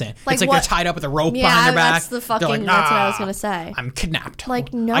so innocent. Like it's like they're tied up with a rope behind their back. That's that's what I was going to say. I'm kidnapped.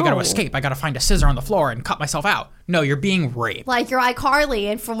 Like, no. I got to escape. I got to find a scissor on the floor and cut myself out. No, you're being raped. Like you're iCarly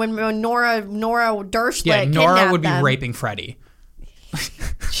and from when Nora Dershowitz kidnapped Nora would be them. raping Freddie.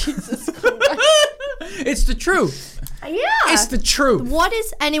 Jesus Christ. It's the truth. Yeah. It's the truth.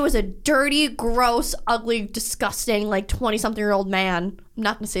 And it was a dirty, gross, ugly, disgusting, like 20-something-year-old man. I'm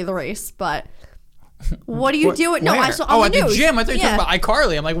not going to say the race, but what are you doing? No, I saw on the news. The gym. I thought you were talking about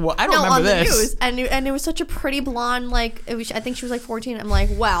iCarly. I'm like, well, I don't remember this. News. And it was such a pretty blonde, like, I think she was like 14. I'm like,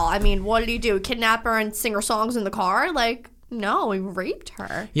 well, I mean, what did he do? Kidnap her and sing her songs in the car? Like, no, he raped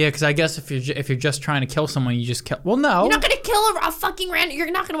her. Yeah, because I guess if you're just trying to kill someone, you just kill. Well, no, you're not gonna kill a fucking random. You're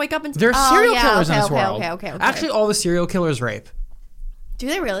not gonna wake up and. There's serial killers in this world. Okay. Actually, all the serial killers rape. Do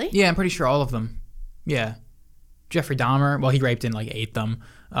they really? Yeah, I'm pretty sure all of them. Yeah, Jeffrey Dahmer. Well, he raped and like ate them.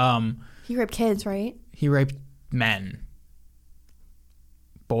 He raped kids, right? He raped men.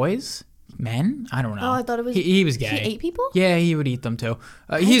 Boys. Men? I don't know. Oh, I thought it was... He was gay. He ate people? Yeah, he would eat them too.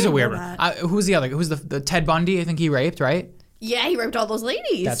 He's a weird one. Who's the other? Who's the Ted Bundy? I think he raped, right? Yeah, he raped all those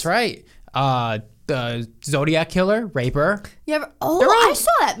ladies. That's right. The Zodiac Killer, raper. Yeah. I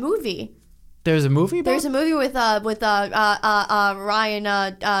saw that movie. There's a movie about? There's a movie with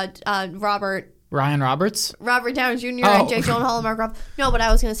Ryan Roberts? Robert Downey Jr. and Jake Gyllenhaal and Mark Ruffalo. No, but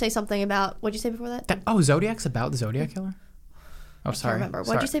I was going to say something about... What'd you say before that? Zodiac's about the Zodiac Killer? Oh, sorry. I can't remember.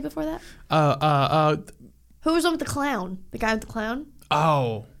 What'd you say before that? Who was on with the clown? The guy with the clown?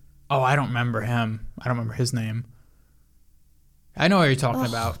 Oh, I don't remember him. I don't remember his name. I know what you're talking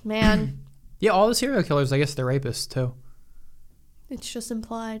about. Man. Yeah, all the serial killers, I guess they're rapists too. It's just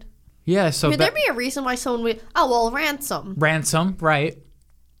implied. Yeah, so... Could there be a reason why someone would... Oh, well, ransom. Ransom, right.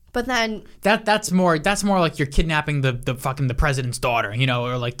 But then... That's more like you're kidnapping the president's daughter,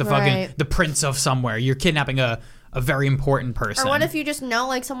 or like the fucking... The prince of somewhere. You're kidnapping a very important person. Or what if you just know,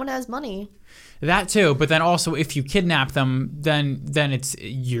 like, someone has money? That too, but then also if you kidnap them, then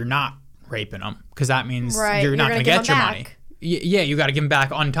you're not raping them, because that means you're not going to get your money. Yeah, you got to give them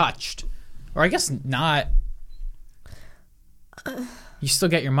back untouched. Or I guess not. You still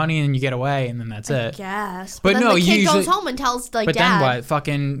get your money and you get away, and then that's it. Yes. But then no, the kid usually goes home and tells like But dad. then what?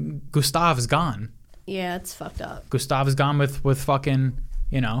 Fucking Gustav's gone. Yeah, it's fucked up. Gustav is gone with fucking,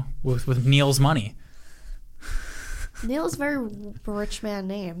 with Neil's money. Neil's a very rich man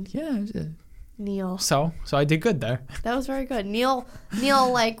name. Yeah. Neil. So I did good there. That was very good. Neil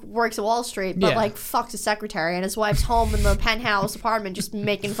like works at Wall Street, but like fucks his secretary, and his wife's home in the penthouse apartment just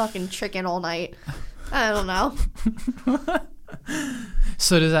making fucking chicken all night. I don't know.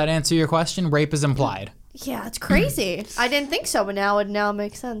 So does that answer your question? Rape is implied. Yeah, it's crazy. I didn't think so, but now it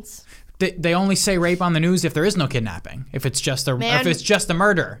makes sense. They only say rape on the news if there is no kidnapping. If it's just a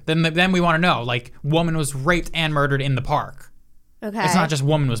murder, then we want to know. Like, woman was raped and murdered in the park. Okay. It's not just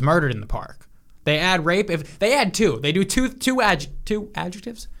woman was murdered in the park. They add rape. If they add two, they do two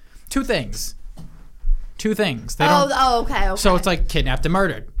adjectives, two things. They don't. Okay. So it's like kidnapped and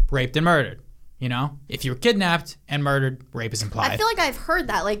murdered, raped and murdered. If you were kidnapped and murdered, rape is implied. I feel like I've heard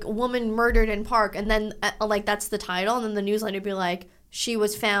that, like, woman murdered in park, and then like that's the title, and then the newsline would be like, she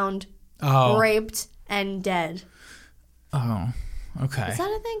was found raped and dead. Oh, okay. Is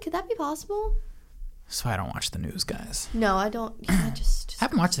that a thing? Could that be possible? So I don't watch the news, guys. No, I don't. I just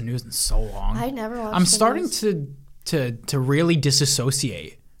haven't watched the news in so long. I never watched. I'm starting to really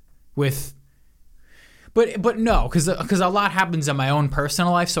disassociate with. But no, because a lot happens in my own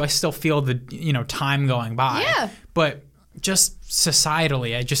personal life, so I still feel the time going by. Yeah. But just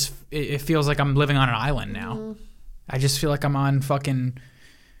societally, it feels like I'm living on an island now. Mm. I just feel like I'm on fucking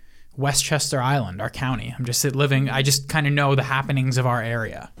Westchester Island, our county. I'm just living. I just kind of know the happenings of our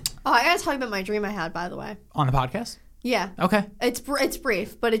area. Oh, I gotta tell you about my dream I had, by the way. On the podcast? Yeah. Okay. It's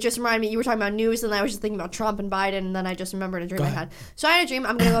brief, but it just reminded me, you were talking about news, and I was just thinking about Trump and Biden, and then I just remembered a dream I had. So I had a dream.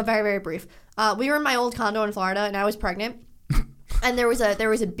 I'm going to go very, very brief. We were in my old condo in Florida, and I was pregnant, and there was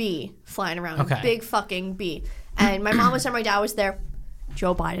a bee flying around, a big fucking bee. And my mom was there, my dad was there,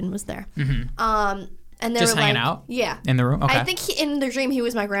 Joe Biden was there. Mm-hmm. And they just were hanging like, out? Yeah. In the room? Okay. I think in the dream he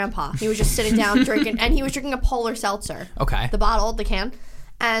was my grandpa. He was just sitting down drinking, and he was drinking a Polar Seltzer. Okay. The bottle, the can.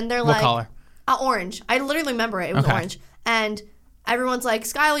 And they're what like... color? Orange. I literally remember it. It was orange. And everyone's like,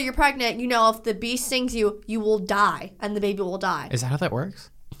 Skylar, you're pregnant. If the bee stings you, you will die. And the baby will die. Is that how that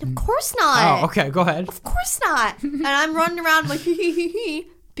works? Of course not. Oh, okay. Go ahead. Of course not. And I'm running around like, hee.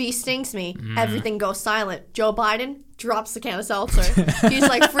 Bee stings me. Everything goes silent. Joe Biden drops the can of seltzer. He's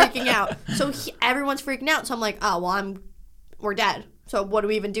like freaking out. So everyone's freaking out. So I'm like, oh, well, we're dead. So what do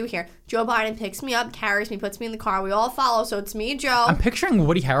we even do here? Joe Biden picks me up, carries me, puts me in the car. We all follow. So it's me and Joe. I'm picturing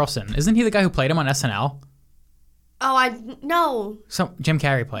Woody Harrelson. Isn't he the guy who played him on SNL? Oh, no. So Jim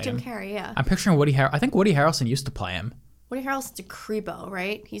Carrey played him. Jim Carrey, yeah. I'm picturing Woody Harrelson. I think Woody Harrelson used to play him. Woody Harrelson's a creepo,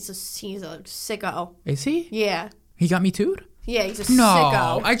 right? He's a sicko. Is he? Yeah. He got me too'd? Yeah, he's a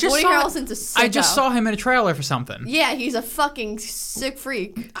sicko. Woody Harrelson's a sicko. I just saw him in a trailer for something. Yeah, he's a fucking sick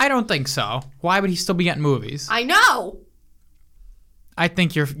freak. I don't think so. Why would he still be getting movies? I know. I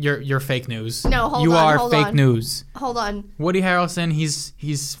think you're fake news. No, hold on. You are fake news. Hold on. Woody Harrelson,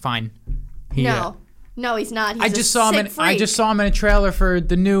 he's fine. No, he's not. He's I just saw him in a trailer for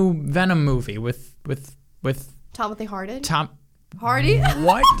the new Venom movie with Timothy Hardin. Hardy?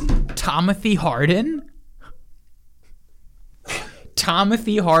 What? Timothy Hardin?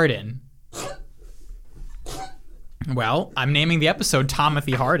 Timothy Hardin. Well, I'm naming the episode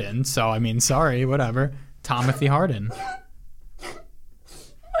Timothy Hardin, so I mean, sorry, whatever. Timothy Hardin.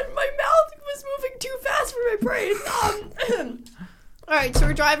 My mouth was moving too fast for my brain. All right, so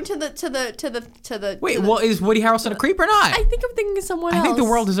we're driving to the. Wait, well, is Woody Harrelson a creep or not? I think I'm thinking of someone else. I think the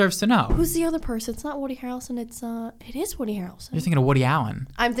world deserves to know. Who's the other person? It's not Woody Harrelson. It is Woody Harrelson. You're thinking of Woody Allen.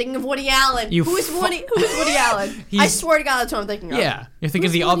 I'm thinking of Woody Allen. Who's Woody Allen? I swear to God, that's what I'm thinking of. Yeah, you're thinking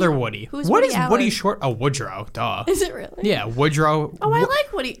of the other Woody. Who's Woody is Allen? Woody short? Oh, Woodrow. Duh. Is it really? Yeah, Woodrow. Oh, I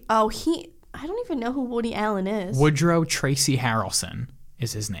like Woody. Oh, I don't even know who Woody Allen is. Woodrow Tracy Harrelson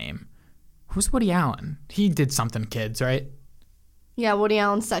is his name. Who's Woody Allen? He did something, kids, right? Yeah, Woody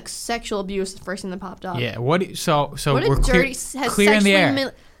Allen's sexual abuse is the first thing that popped up. Yeah, so what we're clear in the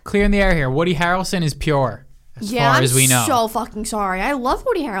air. Clear in the air here. Woody Harrelson is pure, as far as we know. I'm so fucking sorry. I love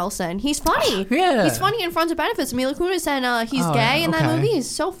Woody Harrelson. He's funny. Yeah, he's funny in Friends with Benefits. Mila Kunis and he's gay in that movie. He's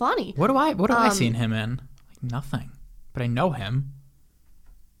so funny. What do I seen him in? Like, nothing, but I know him.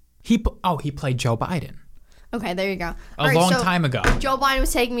 He played Joe Biden. Okay, there you go. A long time ago. Joe Biden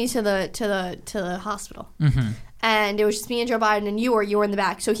was taking me to the hospital. Mm-hmm. And it was just me and Joe Biden, and you were in the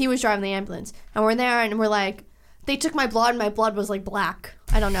back. So he was driving the ambulance. And we're there, and we're like, they took my blood, and my blood was like black.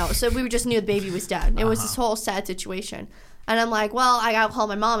 I don't know. So we just knew the baby was dead. It was this whole sad situation. And I'm like, well, I got to call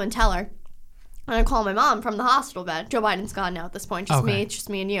my mom and tell her. And I call my mom from the hospital bed. Joe Biden's gone now at this point. Just me. It's just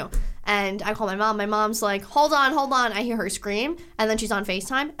me and you. And I call my mom. My mom's like, hold on. I hear her scream, and then she's on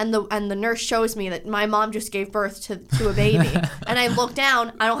FaceTime, and the nurse shows me that my mom just gave birth to a baby. And I look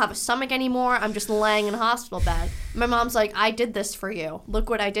down. I don't have a stomach anymore. I'm just laying in a hospital bed. My mom's like, I did this for you. Look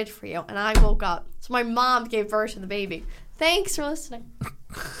what I did for you. And I woke up. So my mom gave birth to the baby. Thanks for listening.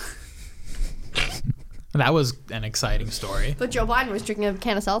 That was an exciting story. But Joe Biden was drinking a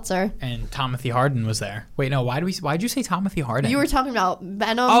can of seltzer. And Timothy Harden was there. Wait, no, why'd you say Timothy Harden? You were talking about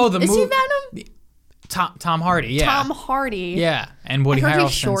Venom. Oh, the movie. Is he Venom? Tom Hardy, yeah. Tom Hardy. Yeah, and Woody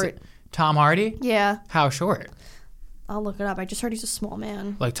Harrelson's short. Tom Hardy? Yeah. How short? I'll look it up. I just heard he's a small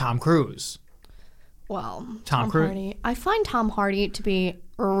man. Like Tom Cruise. Well, Tom Cruise. Hardy. I find Tom Hardy to be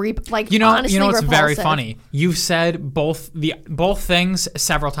honestly you know what's repulsive. very funny? You've said both things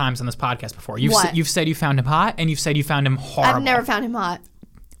several times on this podcast before. You've said you found him hot, and you've said you found him horrible. I've never found him hot.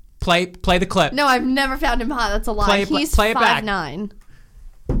 Play the clip. No, I've never found him hot. That's a lie. He's 5'9".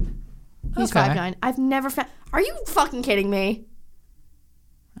 He's 5'9". I've never found. Are you fucking kidding me?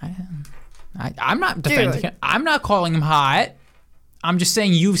 I'm not defending him. I'm not calling him hot. I'm just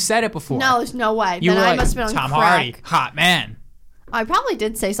saying you've said it before. No, there's no way. You then were I must have been on Tom crack. Hardy, hot man. I probably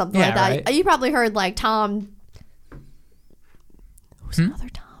did say something like that. Right? You probably heard like Tom. Who's another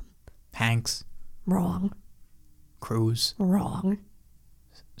Tom? Hanks. Wrong. Cruise. Wrong.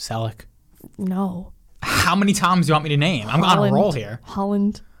 Selleck. No. How many Toms do you want me to name? I'm on a roll here.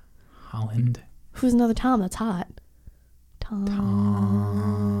 Holland. Who's another Tom that's hot? Tom.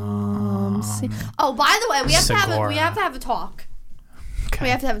 Oh, by the way, we have to have a talk. Okay. We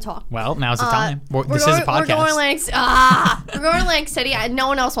have to have a talk. Well, now's the time. This is a podcast. We're going to Atlantic City. No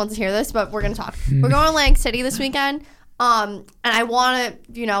one else wants to hear this, but we're going to talk. We're going to Atlantic City this weekend, and I want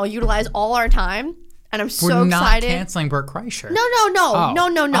to, utilize all our time. And I'm so excited. We're not canceling Bert Kreischer. No.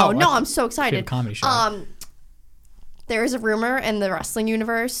 I'm so excited. Comedy show. There is a rumor in the wrestling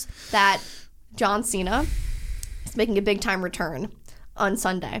universe that John Cena is making a big time return on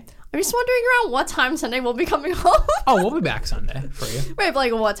Sunday. I'm just wondering around what time Sunday we'll be coming home. Oh, we'll be back Sunday for you. Wait,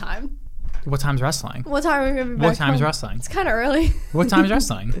 like what time? What time's wrestling? What time are we going to be back What time's home? wrestling? It's kind of early. What time's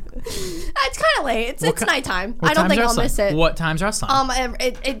wrestling? It's kind of late. It's nighttime. I don't think I'll miss it. What time's wrestling?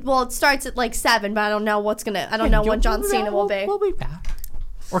 It starts at like 7, but I don't know when John Cena will be. We'll be back.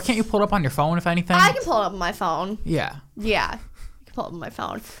 Or can't you pull it up on your phone if anything? I can pull it up on my phone. Yeah. Yeah. Pull up on my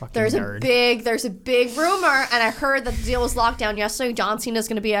phone. There's a big rumor, and I heard that the deal was locked down yesterday. John Cena's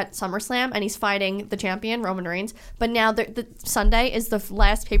going to be at SummerSlam, and he's fighting the champion Roman Reigns. But now the Sunday is the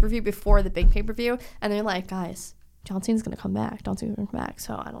last pay-per-view before the big pay-per-view, and they're like, guys, John Cena's going to come back.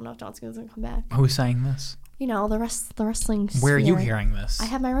 So I don't know if John Cena's going to come back. Who's saying this? The wrestling sphere. Where are you hearing this? I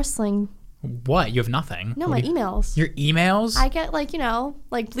have my wrestling. What? You have nothing? No, my emails. Your emails? I get like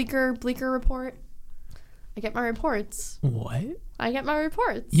Bleaker Report. I get my reports. What? I get my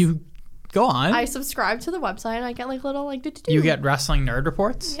reports. You go on. I subscribe to the website and I get like little like do-do-do. You get wrestling nerd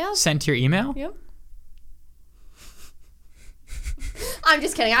reports? Yeah. Sent to your email? Yep. I'm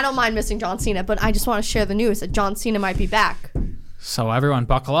just kidding. I don't mind missing John Cena, but I just want to share the news that John Cena might be back. So everyone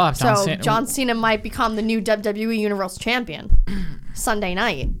buckle up. John Cena might become the new WWE Universal Champion Sunday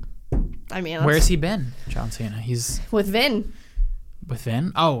night. I mean, where's he been, John Cena? He's with Vin. With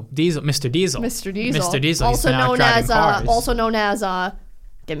Vin? Oh, Mr. Diesel. Mr. Diesel. Mr. Diesel. Also known as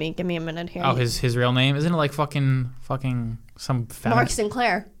give me a minute here. Oh, his real name? Isn't it like fucking some Mark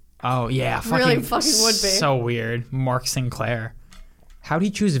Sinclair. Oh yeah, really fucking would be. So weird. Mark Sinclair. How'd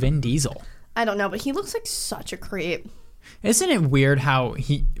he choose Vin Diesel? I don't know, but he looks like such a creep. Isn't it weird how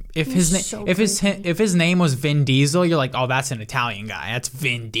if his name was Vin Diesel, you're like, oh, that's an Italian guy. That's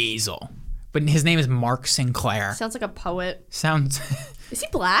Vin Diesel. But his name is Mark Sinclair. Sounds like a poet. Is he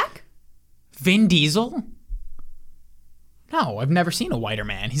black? Vin Diesel? No, I've never seen a whiter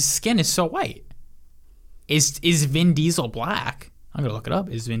man. His skin is so white. Is Vin Diesel black? I'm gonna look it up.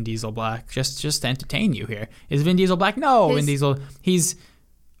 Is Vin Diesel black? Just to entertain you here. Is Vin Diesel black? No, Vin Diesel. He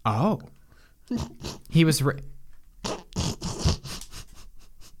was.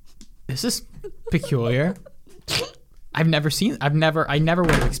 This is peculiar. I never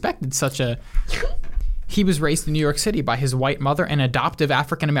would have expected such a. He was raised in New York City by his white mother and adoptive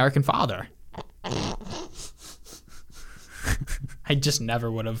African American father. I just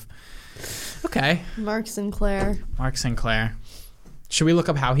never would have. Okay. Mark Sinclair. Should we look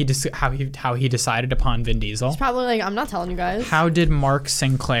up how he decided upon Vin Diesel? He's probably like, I'm not telling you guys. How did Mark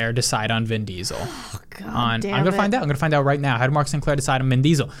Sinclair decide on Vin Diesel? Oh, God damn I'm gonna find out. I'm gonna find out right now. How did Mark Sinclair decide on Vin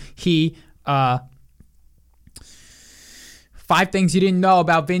Diesel? 5 things you didn't know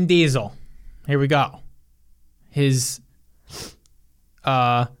about Vin Diesel. Here we go. His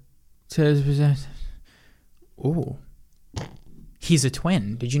He's a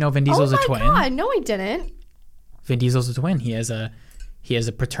twin. Did you know Vin Diesel's a twin? Oh my God, no, I didn't. Vin Diesel's a twin. He has a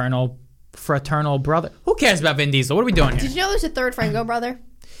fraternal brother. Who cares about Vin Diesel? What are we doing here? Did you know there's a third Franco brother?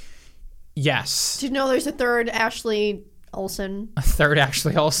 Yes. Did you know there's a third Ashley Olsen? A third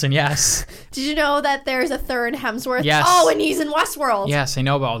Ashley Olsen, yes. Did you know that there's a third Hemsworth? Yes. Oh, and he's in Westworld. Yes, I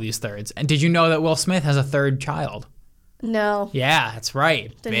know about all these thirds. And did you know that Will Smith has a third child? No. Yeah, that's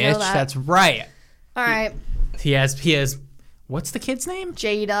right, Didn't bitch. know that. That's right. All right. He has. What's the kid's name?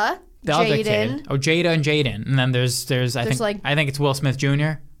 Jada. The other kid. Oh, Jada and Jaden. And then there's I think it's Will Smith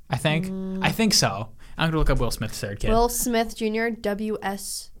Jr. I think so. I'm gonna look up Will Smith's third kid. Will Smith Jr.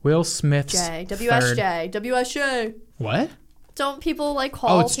 WSJ. Will Smith's WSJ. WSJ. What? Don't people like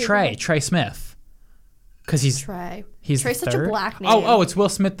call? Oh, it's Trey. Trey Smith. Because he's Trey. He's Trey's the such a third? black name. Oh, it's Will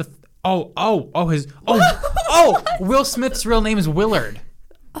Smith. Will Smith's real name is Willard.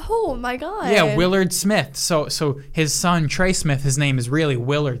 Oh my God. Yeah, Willard Smith. So his son Trey Smith, his name is really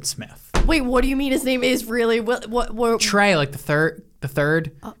Willard Smith. Wait, what do you mean his name is really what? Trey, like the third.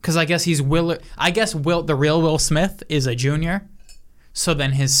 Because I guess he's Willard. I guess the real Will Smith is a junior. So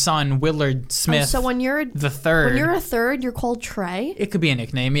then his son Willard Smith. So when you're the third, when you're a third, you're called Trey. It could be a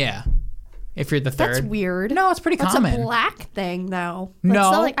nickname, yeah. If you're the third. That's weird. No, it's pretty common. That's a black thing, though. But No.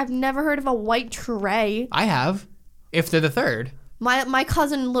 It's not like I've never heard of a white Trey. I have. If they're the third. My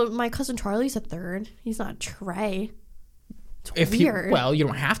cousin Charlie's a third. He's not Trey. It's weird. You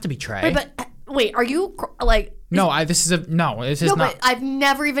don't have to be Trey. Wait, but wait, are you like? This is not. But I've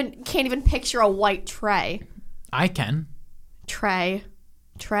never can't even picture a white Trey. I can. Trey.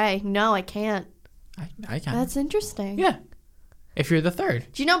 No, I can't. I can. That's interesting. Yeah. If you're the third.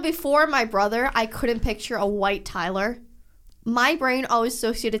 Do you know before my brother, I couldn't picture a white Tyler. My brain always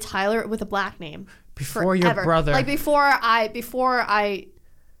associated Tyler with a black name. Before your brother. Like before I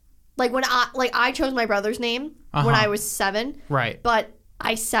like when I chose my brother's name when I was 7. Right. But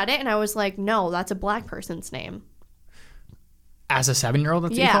I said it and I was like, no, that's a black person's name. As a 7-year-old,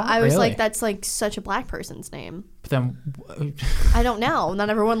 that's yeah, I was really? like, that's like such a black person's name. But then I don't know. Not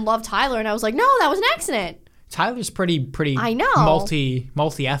everyone loved Tyler, and I was like, no, that was an accident. Tyler's pretty. I know.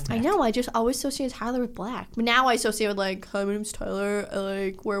 Multi-ethnic. I know. I just always associate Tyler with black. But now I associate with like, hi, my name's Tyler. I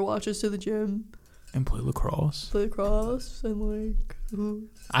like wear watches to the gym. And play lacrosse. And like.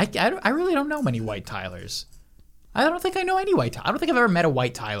 I really don't know many white Tylers. I don't think I know any white. I don't think I've ever met a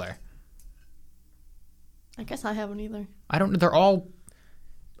white Tyler. I guess I haven't either. I don't. They're all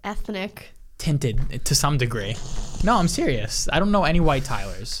ethnic. Tinted to some degree. No, I'm serious. I don't know any white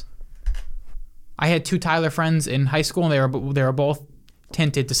Tylers. I had 2 Tyler friends in high school, and they were both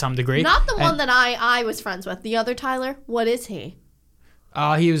tinted to some degree. Not the one that I was friends with. The other Tyler. What is he?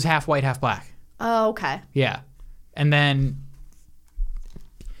 He was half white, half black. Oh, okay. Yeah, and then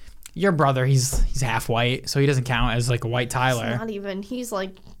your brother, he's half white, so he doesn't count as like a white Tyler. It's not even. He's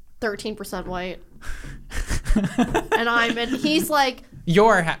like 13% white. and he's like.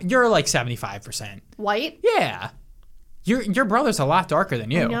 You're like 75% white. Yeah. Your brother's a lot darker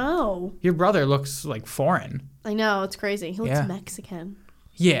than you. I know. Your brother looks like foreign. I know, it's crazy. He looks Mexican.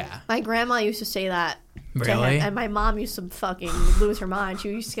 Yeah. My grandma used to say that really? to him, and my mom used to fucking lose her mind. She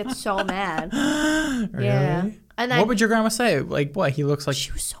used to get so mad. Really? Yeah. And what would your grandma say? Like what? He looks like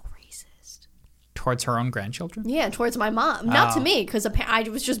she was so racist towards her own grandchildren. Yeah, towards my mom, not to me, because I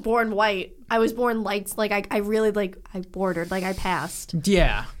was just born white. I was born light. Like I really I bordered. Like I passed.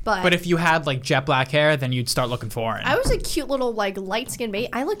 Yeah. But if you had like jet black hair, then you'd start looking foreign. I was a cute little like light skinned baby.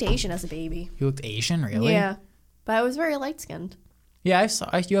 I looked Asian as a baby. You looked Asian, really? Yeah. But I was very light skinned. Yeah, I saw.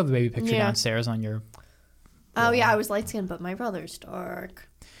 You have a baby picture downstairs on your. Oh yeah, I was light skinned, but my brother's dark.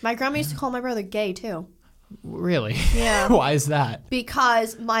 My grandma used to call my brother gay too. Really? Yeah. Why is that?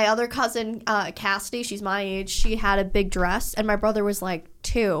 Because my other cousin, Cassidy, she's my age, she had a big dress, and my brother was like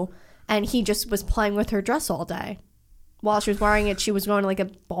 2, and he just was playing with her dress all day. While she was wearing it, she was going to like a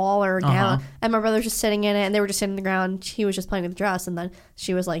ball or a gown, and my brother was just sitting in it, and they were just sitting on the ground. He was just playing with the dress, and then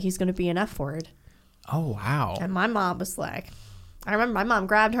she was like, he's going to be an F word. Oh, wow. And my mom was like, I remember my mom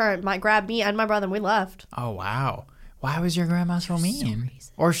grabbed me and my brother, and we left. Oh, wow. Why was your grandma so mean?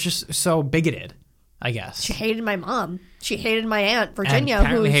 So or just so bigoted, I guess. She hated my mom. She hated my aunt, Virginia. And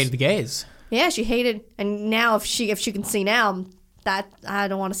apparently hated the gays. Yeah, she hated, and now if she can see now, that I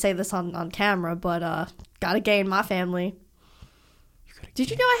don't want to say this on camera, but got a gay in my family.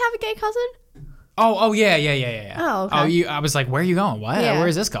 Did you know I have a gay cousin? Oh yeah. Oh, okay. I was like, where are you going? What? Yeah. Where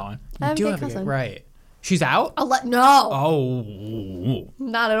is this going? I have a gay cousin. Right. She's out? No. Oh.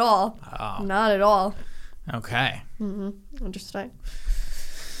 Not at all. Oh. Not at all. Okay. Interesting.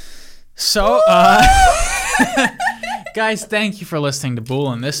 So, guys, thank you for listening to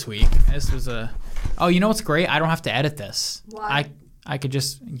Bullin' this week. This was a Oh, you know what's great? I don't have to edit this. Why? I could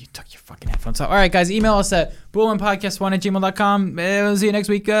just... You took your fucking headphones off. All right, guys. Email us at bullwinpodcast1@gmail.com. We'll see you next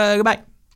week. Goodbye.